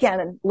 And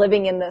again,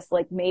 living in this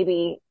like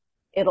maybe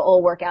it'll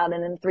all work out.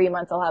 And in 3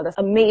 months, I'll have this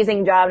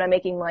amazing job and I'm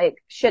making like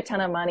shit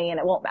ton of money and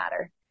it won't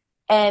matter.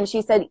 And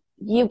she said,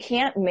 you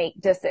can't make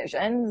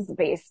decisions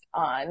based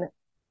on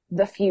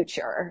the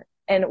future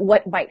and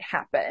what might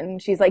happen.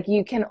 She's like,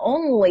 you can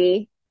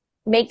only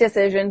make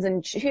decisions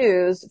and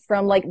choose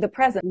from like the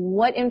present.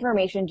 What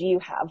information do you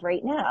have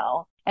right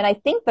now? And I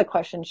think the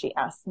question she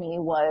asked me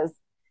was,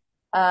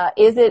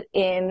 is it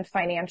in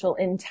financial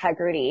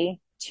integrity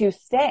to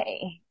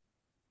stay?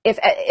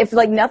 If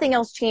like nothing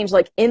else changed,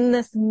 like in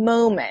this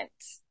moment,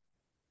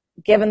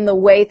 given the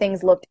way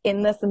things looked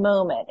in this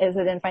moment, is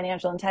it in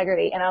financial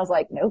integrity? And I was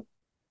like, nope,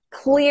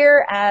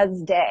 clear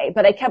as day.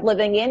 But I kept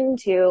living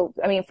into,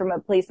 I mean, from a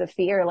place of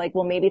fear, like,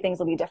 well, maybe things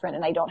will be different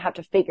and I don't have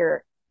to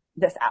figure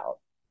this out.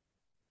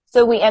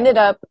 So we ended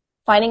up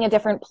finding a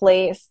different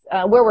place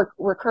where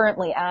we're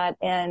currently at,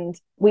 and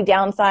we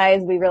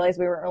downsized. We realized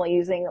we weren't really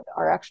using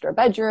our extra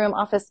bedroom,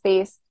 office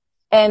space,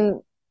 and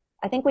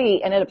I think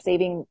we ended up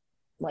saving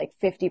like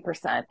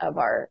 50% of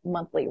our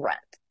monthly rent.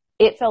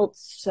 It felt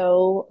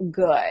so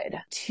good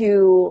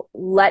to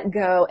let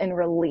go and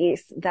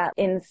release that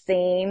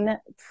insane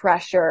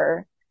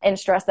pressure and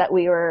stress that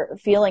we were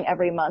feeling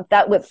every month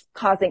that was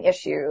causing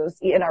issues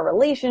in our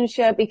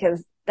relationship,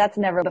 because that's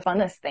never the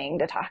funnest thing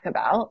to talk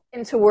about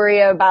and to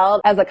worry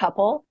about as a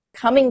couple.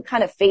 Coming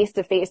kind of face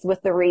to face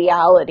with the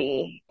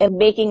reality and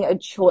making a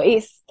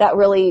choice that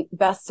really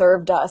best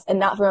served us, and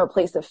not from a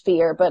place of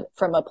fear, but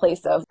from a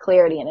place of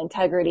clarity and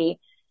integrity.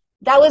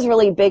 That was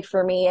really big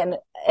for me. And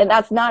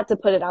that's not to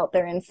put it out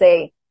there and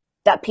say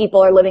that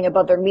people are living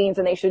above their means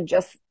and they should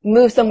just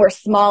move somewhere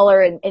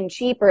smaller and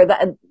cheaper.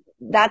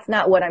 That's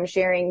not what I'm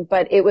sharing,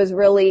 but it was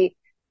really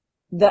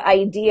the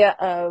idea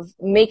of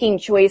making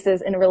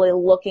choices and really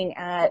looking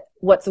at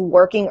what's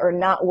working or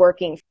not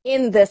working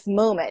in this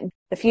moment.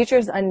 The future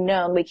is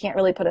unknown. We can't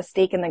really put a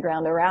stake in the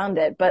ground around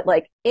it, but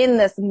like in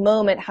this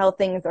moment, how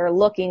things are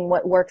looking,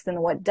 what works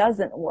and what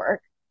doesn't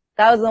work.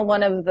 That was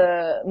one of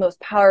the most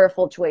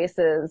powerful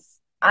choices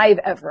I've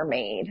ever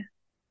made.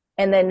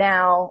 And then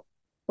now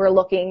we're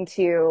looking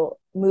to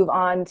move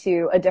on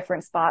to a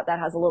different spot that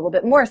has a little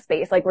bit more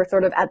space. Like we're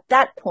sort of at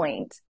that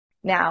point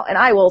now. And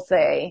I will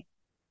say,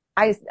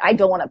 I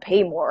don't want to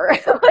pay more.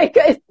 Like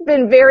it's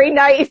been very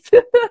nice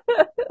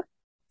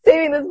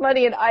saving this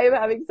money. And I am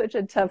having such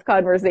a tough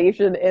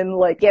conversation in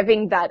like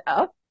giving that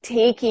up,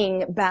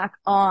 taking back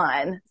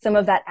on some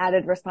of that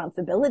added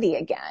responsibility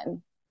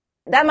again.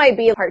 That might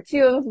be part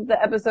 2 of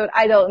the episode.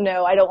 I don't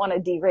know. I don't want to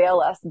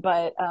derail us,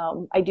 but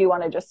I do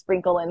want to just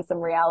sprinkle in some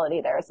reality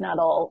there. It's not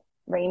all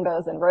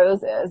rainbows and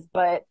roses,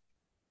 but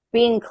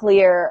being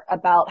clear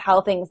about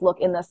how things look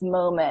in this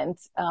moment.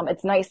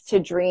 It's nice to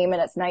dream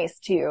and it's nice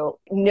to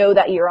know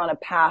that you're on a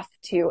path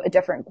to a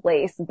different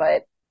place,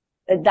 but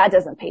that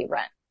doesn't pay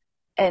rent.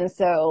 And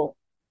so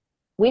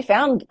we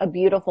found a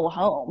beautiful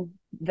home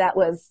that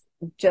was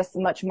just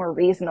much more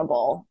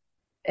reasonable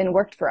and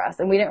worked for us.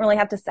 And we didn't really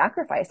have to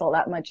sacrifice all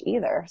that much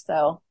either.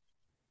 So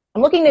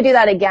I'm looking to do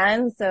that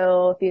again.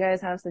 So if you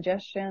guys have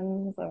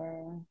suggestions,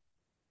 or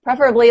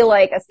preferably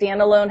like a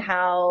standalone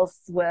house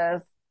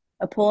with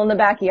a pool in the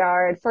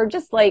backyard for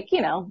just like,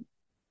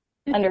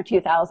 under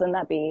 2,000,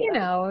 that'd be,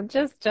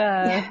 just,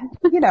 in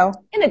the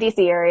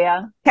DC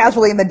area.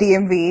 Casually in the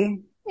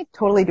DMV.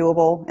 Totally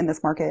doable in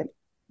this market.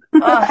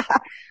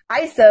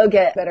 I so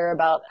get bitter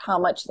about how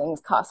much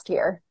things cost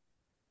here.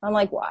 I'm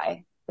like,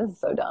 why? This is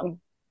so dumb.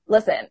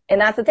 Listen, and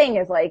that's the thing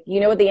is like, you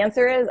know what the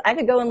answer is? I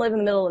could go and live in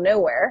the middle of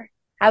nowhere,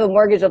 have a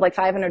mortgage of like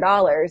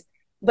 $500,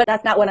 but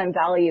that's not what I'm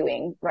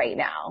valuing right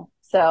now.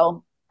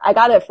 So I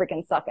gotta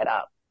freaking suck it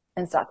up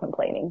and stop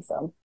complaining.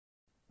 So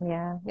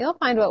yeah, you'll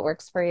find what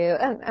works for you.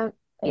 And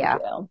yeah,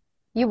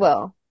 you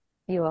will.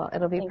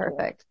 It'll be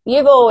perfect.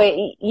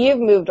 You've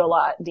moved a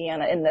lot,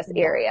 Deanna, in this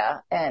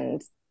area,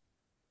 and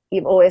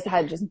you've always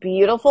had just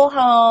beautiful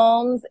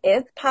homes.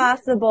 It's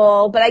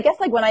possible. But I guess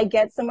like when I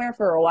get somewhere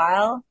for a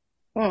while,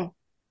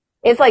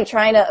 it's like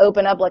trying to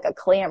open up like a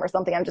clam or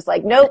something. I'm just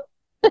like, nope,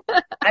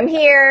 I'm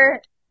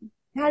here.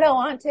 I don't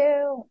want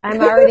to. I'm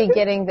already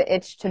getting the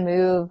itch to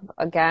move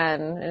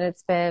again. And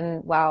it's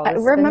been, wow. I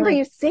remember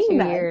you saying 2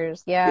 that.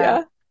 years.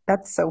 Yeah.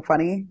 That's so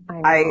funny.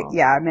 I know.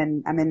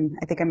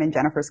 I think I'm in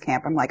Jennifer's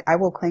camp. I'm like, I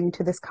will cling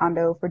to this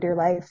condo for dear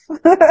life.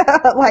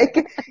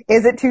 Like,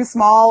 is it too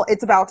small?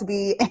 It's about to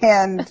be.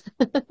 And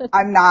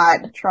I'm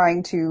not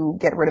trying to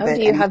get rid of it.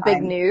 Do you have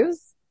big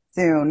news?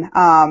 Soon.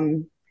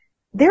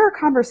 There are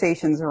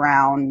conversations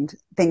around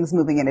things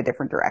moving in a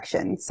different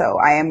direction. So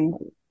I am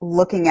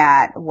looking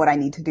at what I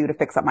need to do to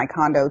fix up my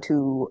condo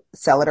to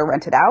sell it or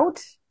rent it out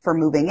for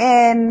moving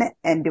in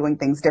and doing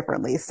things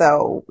differently.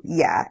 So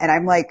yeah. And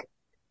I'm like,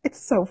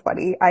 it's so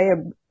funny. I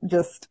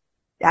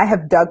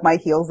have dug my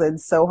heels in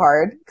so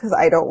hard because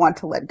I don't want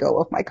to let go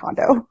of my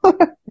condo.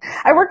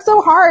 I worked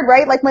so hard,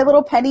 right? Like my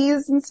little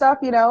pennies and stuff,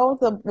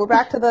 we're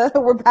back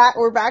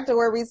to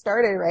where we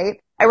started, right?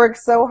 I worked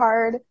so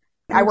hard.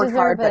 I worked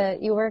hard,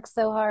 but you work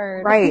so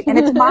hard. Right. And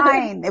it's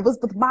mine. It was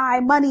with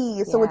my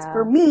money. So it's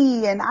for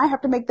me and I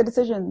have to make the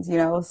decisions,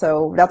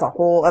 so that's a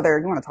whole other,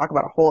 you want to talk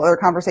about a whole other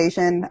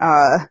conversation.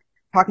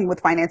 talking with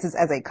finances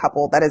as a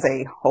couple, that is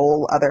a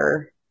whole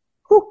other,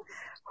 whew,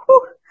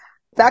 whew,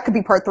 that could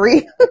be part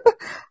 3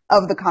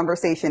 of the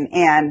conversation.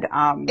 And,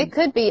 it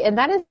could be. And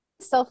that is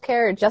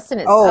self-care just in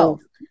oh,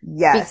 itself.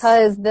 yes.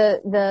 Because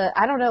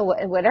I don't know,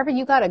 whatever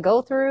you got to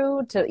go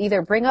through to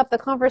either bring up the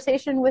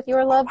conversation with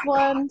your loved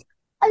one,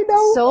 I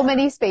know. so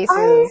many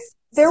spaces,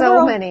 there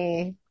so were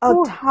many. a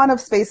ton of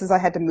spaces I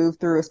had to move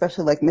through,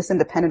 especially like Miss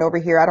Independent over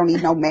here. I don't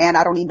need no man.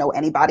 I don't need no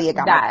anybody. I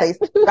got my place,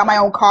 got my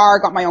own car,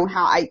 got my own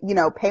house. I,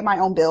 pay my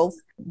own bills.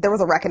 There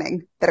was a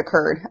reckoning that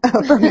occurred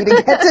for me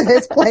to get to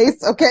this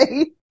place.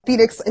 Okay.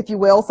 Phoenix, if you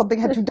will, something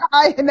had to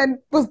die and then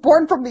was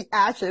born from the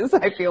ashes,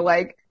 I feel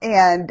like.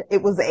 And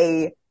it was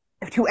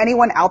to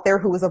anyone out there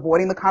who was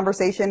avoiding the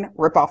conversation,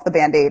 rip off the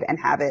Band-Aid and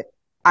have it.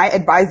 I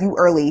advise you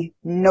early,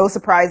 no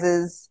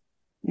surprises,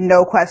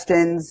 no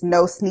questions,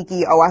 no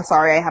sneaky, oh, I'm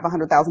sorry, I have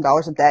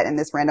 $100,000 of debt in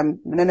this random,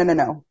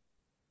 no.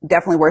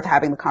 Definitely worth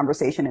having the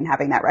conversation and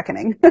having that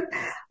reckoning.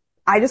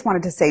 I just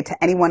wanted to say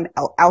to anyone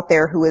out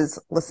there who is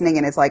listening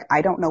and is like,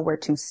 I don't know where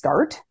to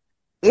start.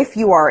 If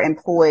you are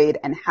employed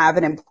and have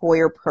an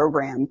employer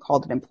program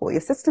called an employee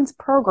assistance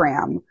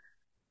program,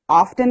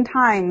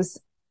 oftentimes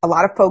a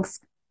lot of folks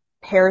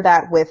pair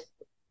that with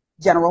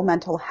general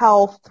mental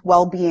health,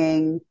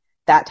 well-being,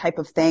 that type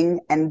of thing,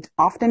 and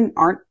often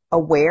aren't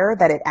aware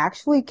that it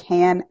actually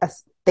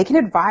they can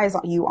advise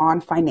you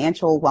on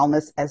financial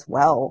wellness as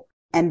well.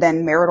 And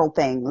then marital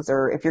things,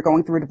 or if you're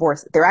going through a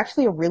divorce, they're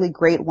actually a really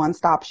great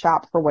one-stop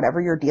shop for whatever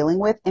you're dealing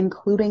with,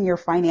 including your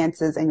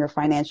finances and your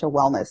financial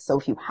wellness. So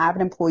if you have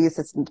an employee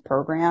assistance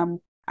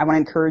program, I want to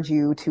encourage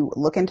you to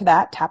look into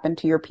that, tap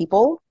into your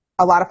people.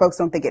 A lot of folks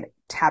don't think it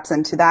taps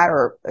into that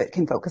or it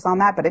can focus on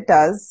that, but it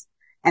does.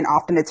 And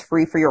often it's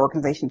free for your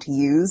organization to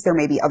use. There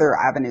may be other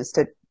avenues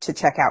to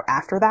check out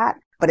after that,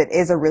 but it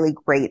is a really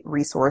great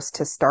resource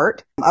to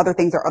start. Other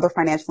things are other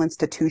financial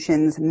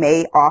institutions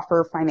may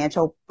offer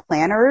financial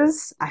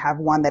planners. I have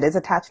one that is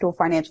attached to a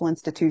financial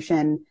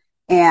institution.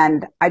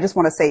 And I just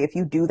want to say, if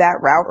you do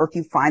that route or if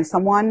you find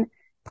someone,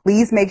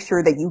 please make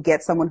sure that you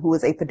get someone who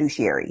is a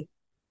fiduciary.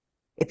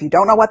 If you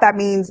don't know what that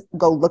means,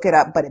 go look it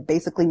up. But it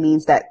basically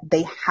means that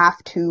they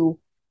have to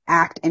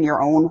act in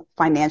your own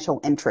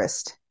financial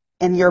interest,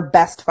 in your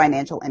best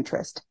financial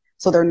interest.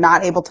 So they're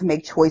not able to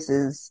make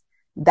choices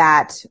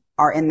that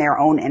are in their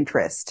own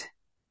interest.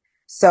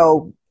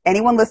 So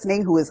anyone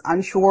listening who is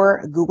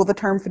unsure, Google the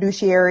term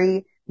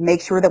fiduciary.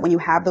 Make sure that when you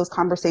have those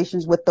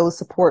conversations with those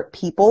support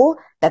people,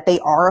 that they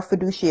are a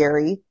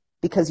fiduciary,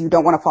 because you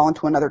don't want to fall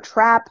into another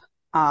trap.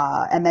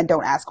 And then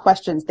don't ask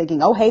questions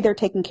thinking, oh, hey, they're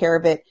taking care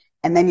of it.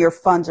 And then your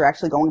funds are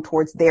actually going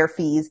towards their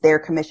fees, their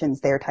commissions,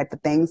 their type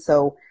of thing.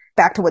 So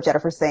back to what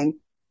Jennifer's saying,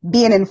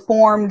 be an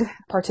informed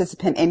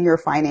participant in your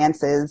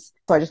finances.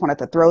 So I just wanted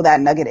to throw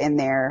that nugget in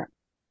there.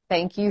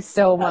 Thank you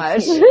so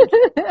much.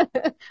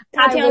 Tatiana,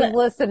 I was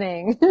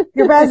listening.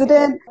 Your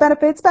resident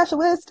benefit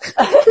specialist.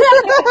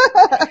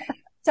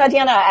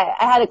 Tatiana, I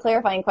had a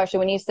clarifying question.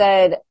 When you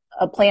said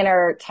a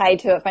planner tied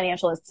to a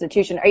financial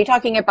institution, are you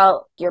talking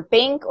about your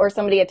bank or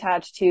somebody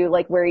attached to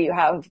like where you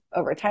have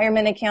a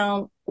retirement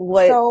account?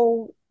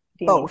 So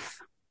both.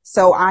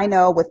 So I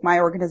know with my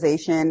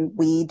organization,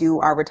 we do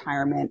our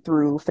retirement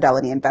through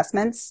Fidelity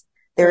Investments.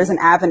 There is an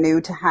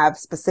avenue to have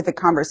specific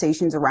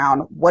conversations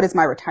around what is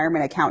my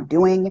retirement account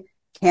doing?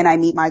 Can I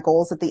meet my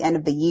goals at the end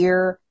of the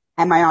year?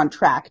 Am I on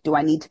track? Do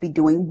I need to be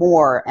doing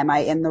more? Am I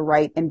in the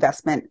right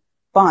investment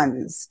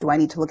funds? Do I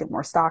need to look at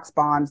more stocks,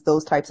 bonds?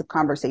 Those types of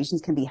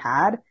conversations can be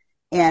had.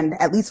 And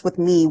at least with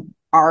me,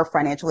 our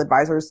financial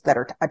advisors that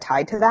are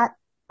tied to that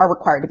are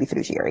required to be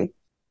fiduciary.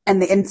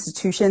 And the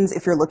institutions,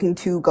 if you're looking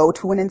to go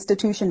to an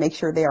institution, make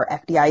sure they are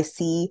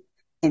FDIC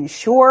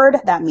insured.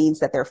 That means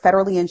that they're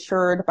federally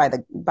insured by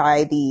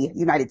the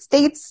United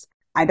States.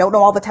 I don't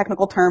know all the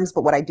technical terms,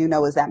 but what I do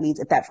know is that means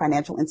if that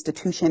financial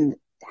institution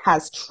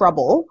has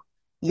trouble,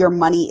 your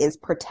money is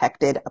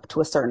protected up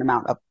to a certain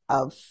amount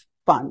of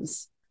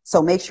funds.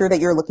 So make sure that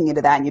you're looking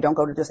into that and you don't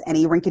go to just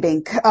any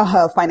rinky-dink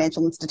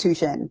financial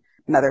institution.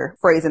 Another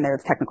phrase in there,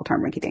 it's technical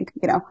term, rinky-dink,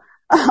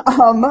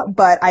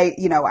 but I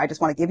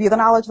just want to give you the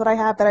knowledge that I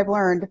have, that I've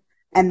learned.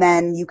 And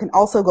then you can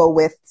also go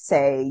with,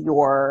 say,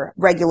 your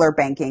regular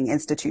banking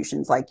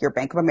institutions, like your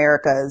Bank of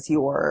America's,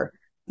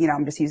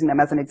 I'm just using them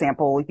as an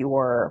example,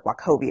 your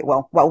Wachovia,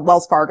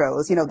 Wells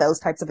Fargo's, those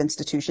types of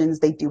institutions.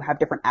 They do have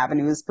different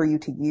avenues for you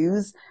to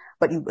use,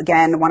 but you,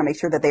 again, want to make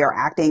sure that they are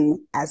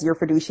acting as your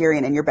fiduciary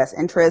and in your best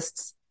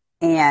interests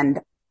and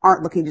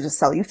aren't looking to just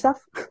sell you stuff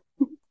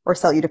or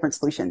sell you different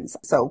solutions.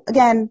 So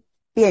again,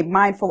 be a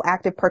mindful,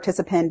 active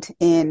participant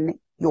in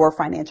your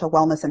financial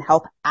wellness and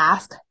health.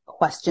 Ask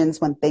questions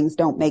when things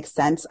don't make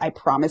sense. I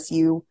promise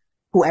you,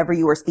 whoever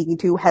you are speaking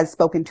to has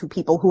spoken to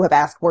people who have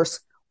asked worse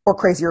or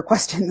crazier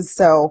questions.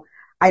 So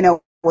I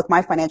know with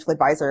my financial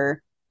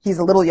advisor, he's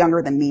a little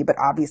younger than me, but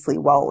obviously,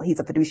 he's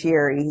a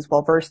fiduciary. He's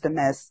well versed in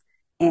this.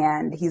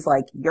 And he's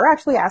like, you're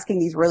actually asking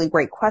these really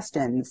great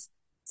questions.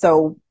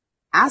 So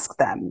ask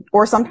them.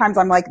 Or sometimes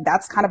I'm like,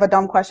 that's kind of a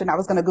dumb question. I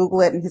was going to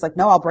Google it. And he's like,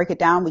 no, I'll break it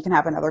down. We can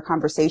have another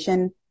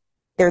conversation.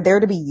 They're there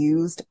to be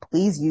used.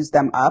 Please use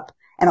them up.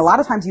 And a lot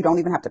of times you don't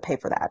even have to pay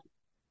for that.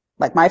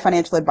 Like my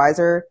financial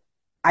advisor,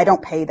 I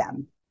don't pay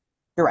them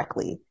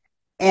directly,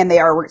 and they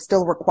are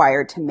still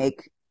required to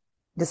make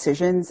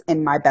decisions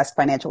in my best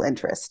financial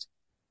interest.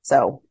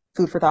 So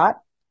food for thought,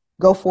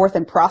 go forth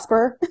and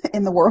prosper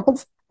in the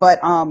world, but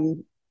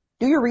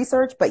do your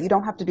research, but you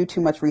don't have to do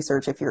too much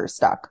research if you're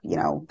stuck. You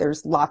know,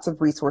 there's lots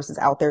of resources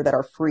out there that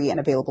are free and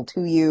available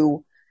to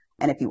you.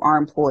 And if you are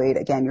employed,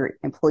 again, your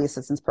employee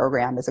assistance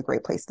program is a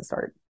great place to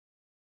start.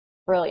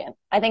 Brilliant.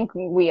 I think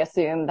we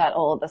assume that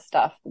all of this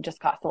stuff just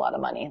costs a lot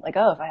of money. Like,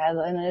 oh, if I had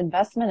an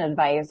investment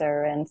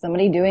advisor and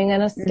somebody doing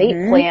an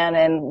estate plan,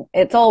 and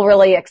it's all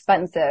really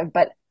expensive.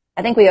 But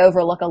I think we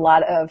overlook a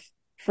lot of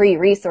free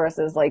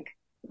resources. Like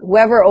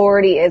whoever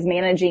already is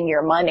managing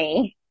your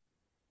money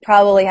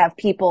probably have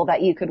people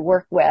that you could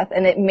work with,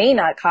 and it may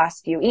not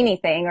cost you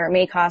anything, or it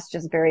may cost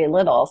just very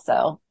little.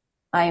 So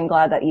I am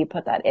glad that you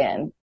put that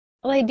in.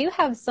 Well, I do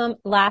have some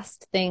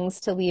last things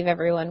to leave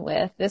everyone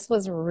with. This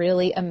was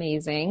really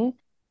amazing.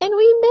 And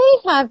we may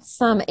have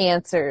some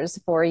answers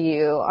for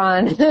you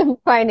on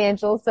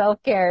financial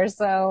self-care.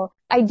 So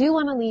I do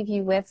want to leave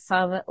you with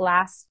some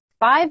last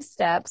 5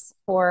 steps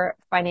for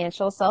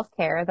financial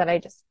self-care that I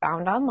just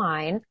found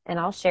online. And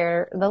I'll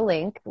share the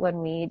link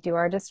when we do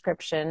our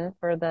description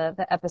for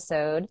the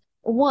episode.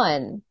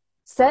 1,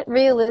 set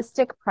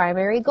realistic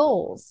primary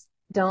goals.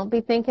 Don't be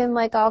thinking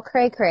like all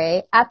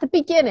cray-cray at the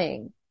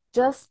beginning.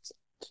 Just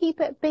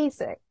keep it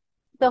basic.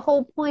 The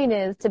whole point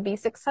is to be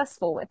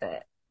successful with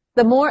it.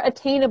 The more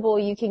attainable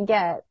you can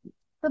get,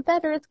 the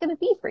better it's going to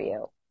be for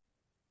you.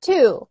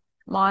 2,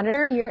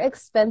 monitor your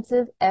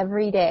expenses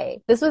every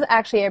day. This was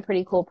actually a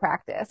pretty cool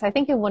practice. I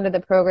think in one of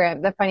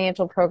the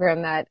financial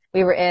program that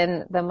we were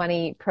in, the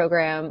money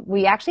program,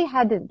 we actually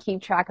had to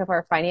keep track of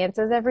our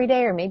finances every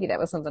day, or maybe that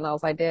was something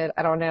else I did.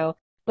 I don't know.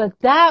 But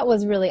that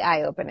was really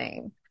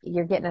eye-opening.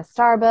 You're getting a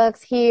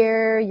Starbucks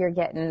here, you're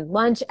getting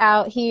lunch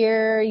out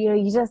here,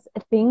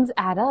 things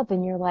add up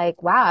and you're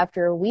like, wow,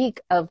 after a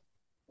week of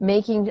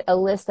making a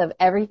list of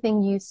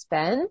everything you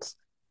spent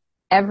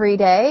every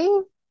day,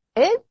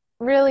 it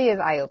really is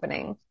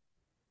eye-opening.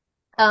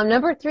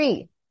 Number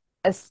 3,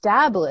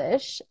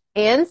 establish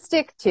and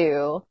stick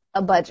to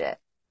a budget.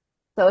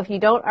 So if you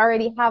don't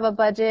already have a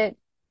budget,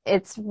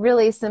 it's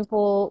really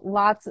simple.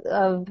 Lots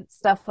of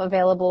stuff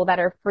available that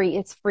are free.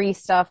 It's free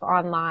stuff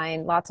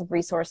online. Lots of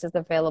resources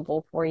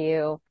available for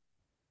you.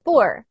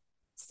 4,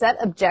 set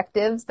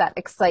objectives that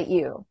excite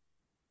you.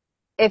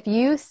 If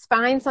you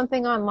find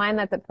something online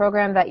that's a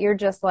program that you're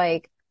just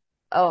like,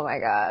 oh my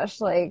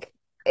gosh, like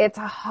it's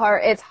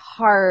hard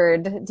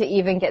to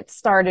even get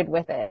started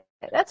with it,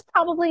 that's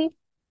probably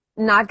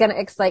not going to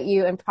excite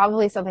you and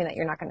probably something that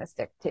you're not going to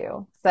stick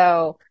to.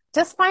 So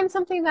just find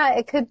something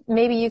that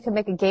maybe you can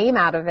make a game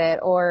out of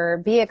it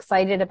or be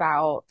excited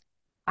about.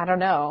 I don't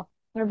know,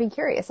 or be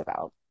curious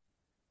about.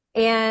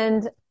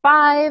 And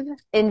 5,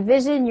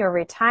 envision your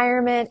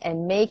retirement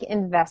and make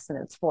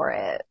investments for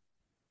it.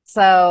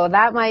 So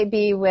that might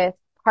be with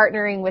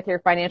partnering with your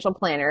financial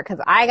planner, because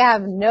I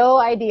have no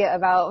idea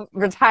about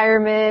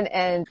retirement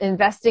and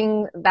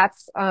investing.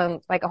 That's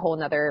like a whole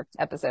nother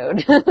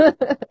episode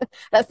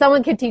that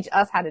someone could teach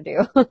us how to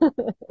do.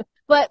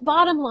 But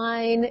bottom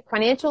line,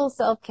 financial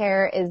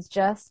self-care is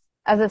just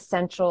as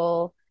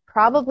essential,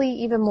 probably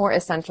even more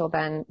essential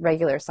than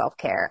regular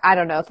self-care. I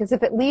don't know, because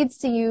if it leads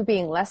to you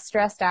being less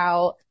stressed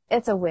out,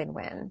 it's a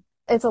win-win.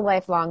 It's a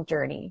lifelong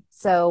journey.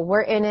 So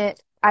we're in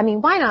it. I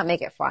mean, why not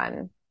make it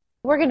fun?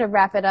 We're going to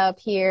wrap it up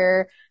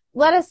here.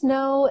 Let us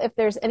know if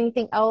there's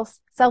anything else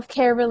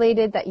self-care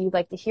related that you'd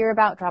like to hear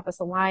about. Drop us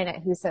a line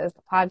at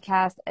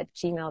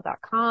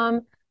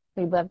whosayspodcast@gmail.com.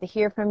 We'd love to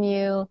hear from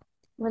you.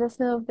 Let us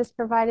know if this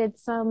provided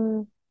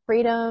some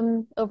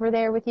freedom over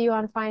there with you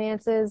on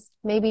finances.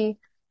 Maybe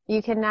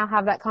you can now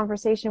have that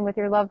conversation with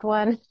your loved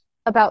one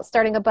about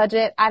starting a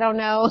budget. I don't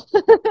know.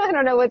 I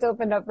don't know what's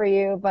opened up for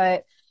you,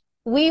 but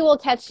we will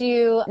catch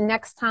you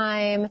next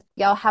time.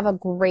 Y'all have a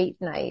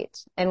great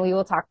night, and we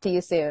will talk to you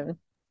soon.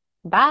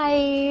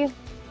 Bye.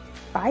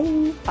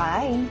 Bye.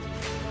 Bye.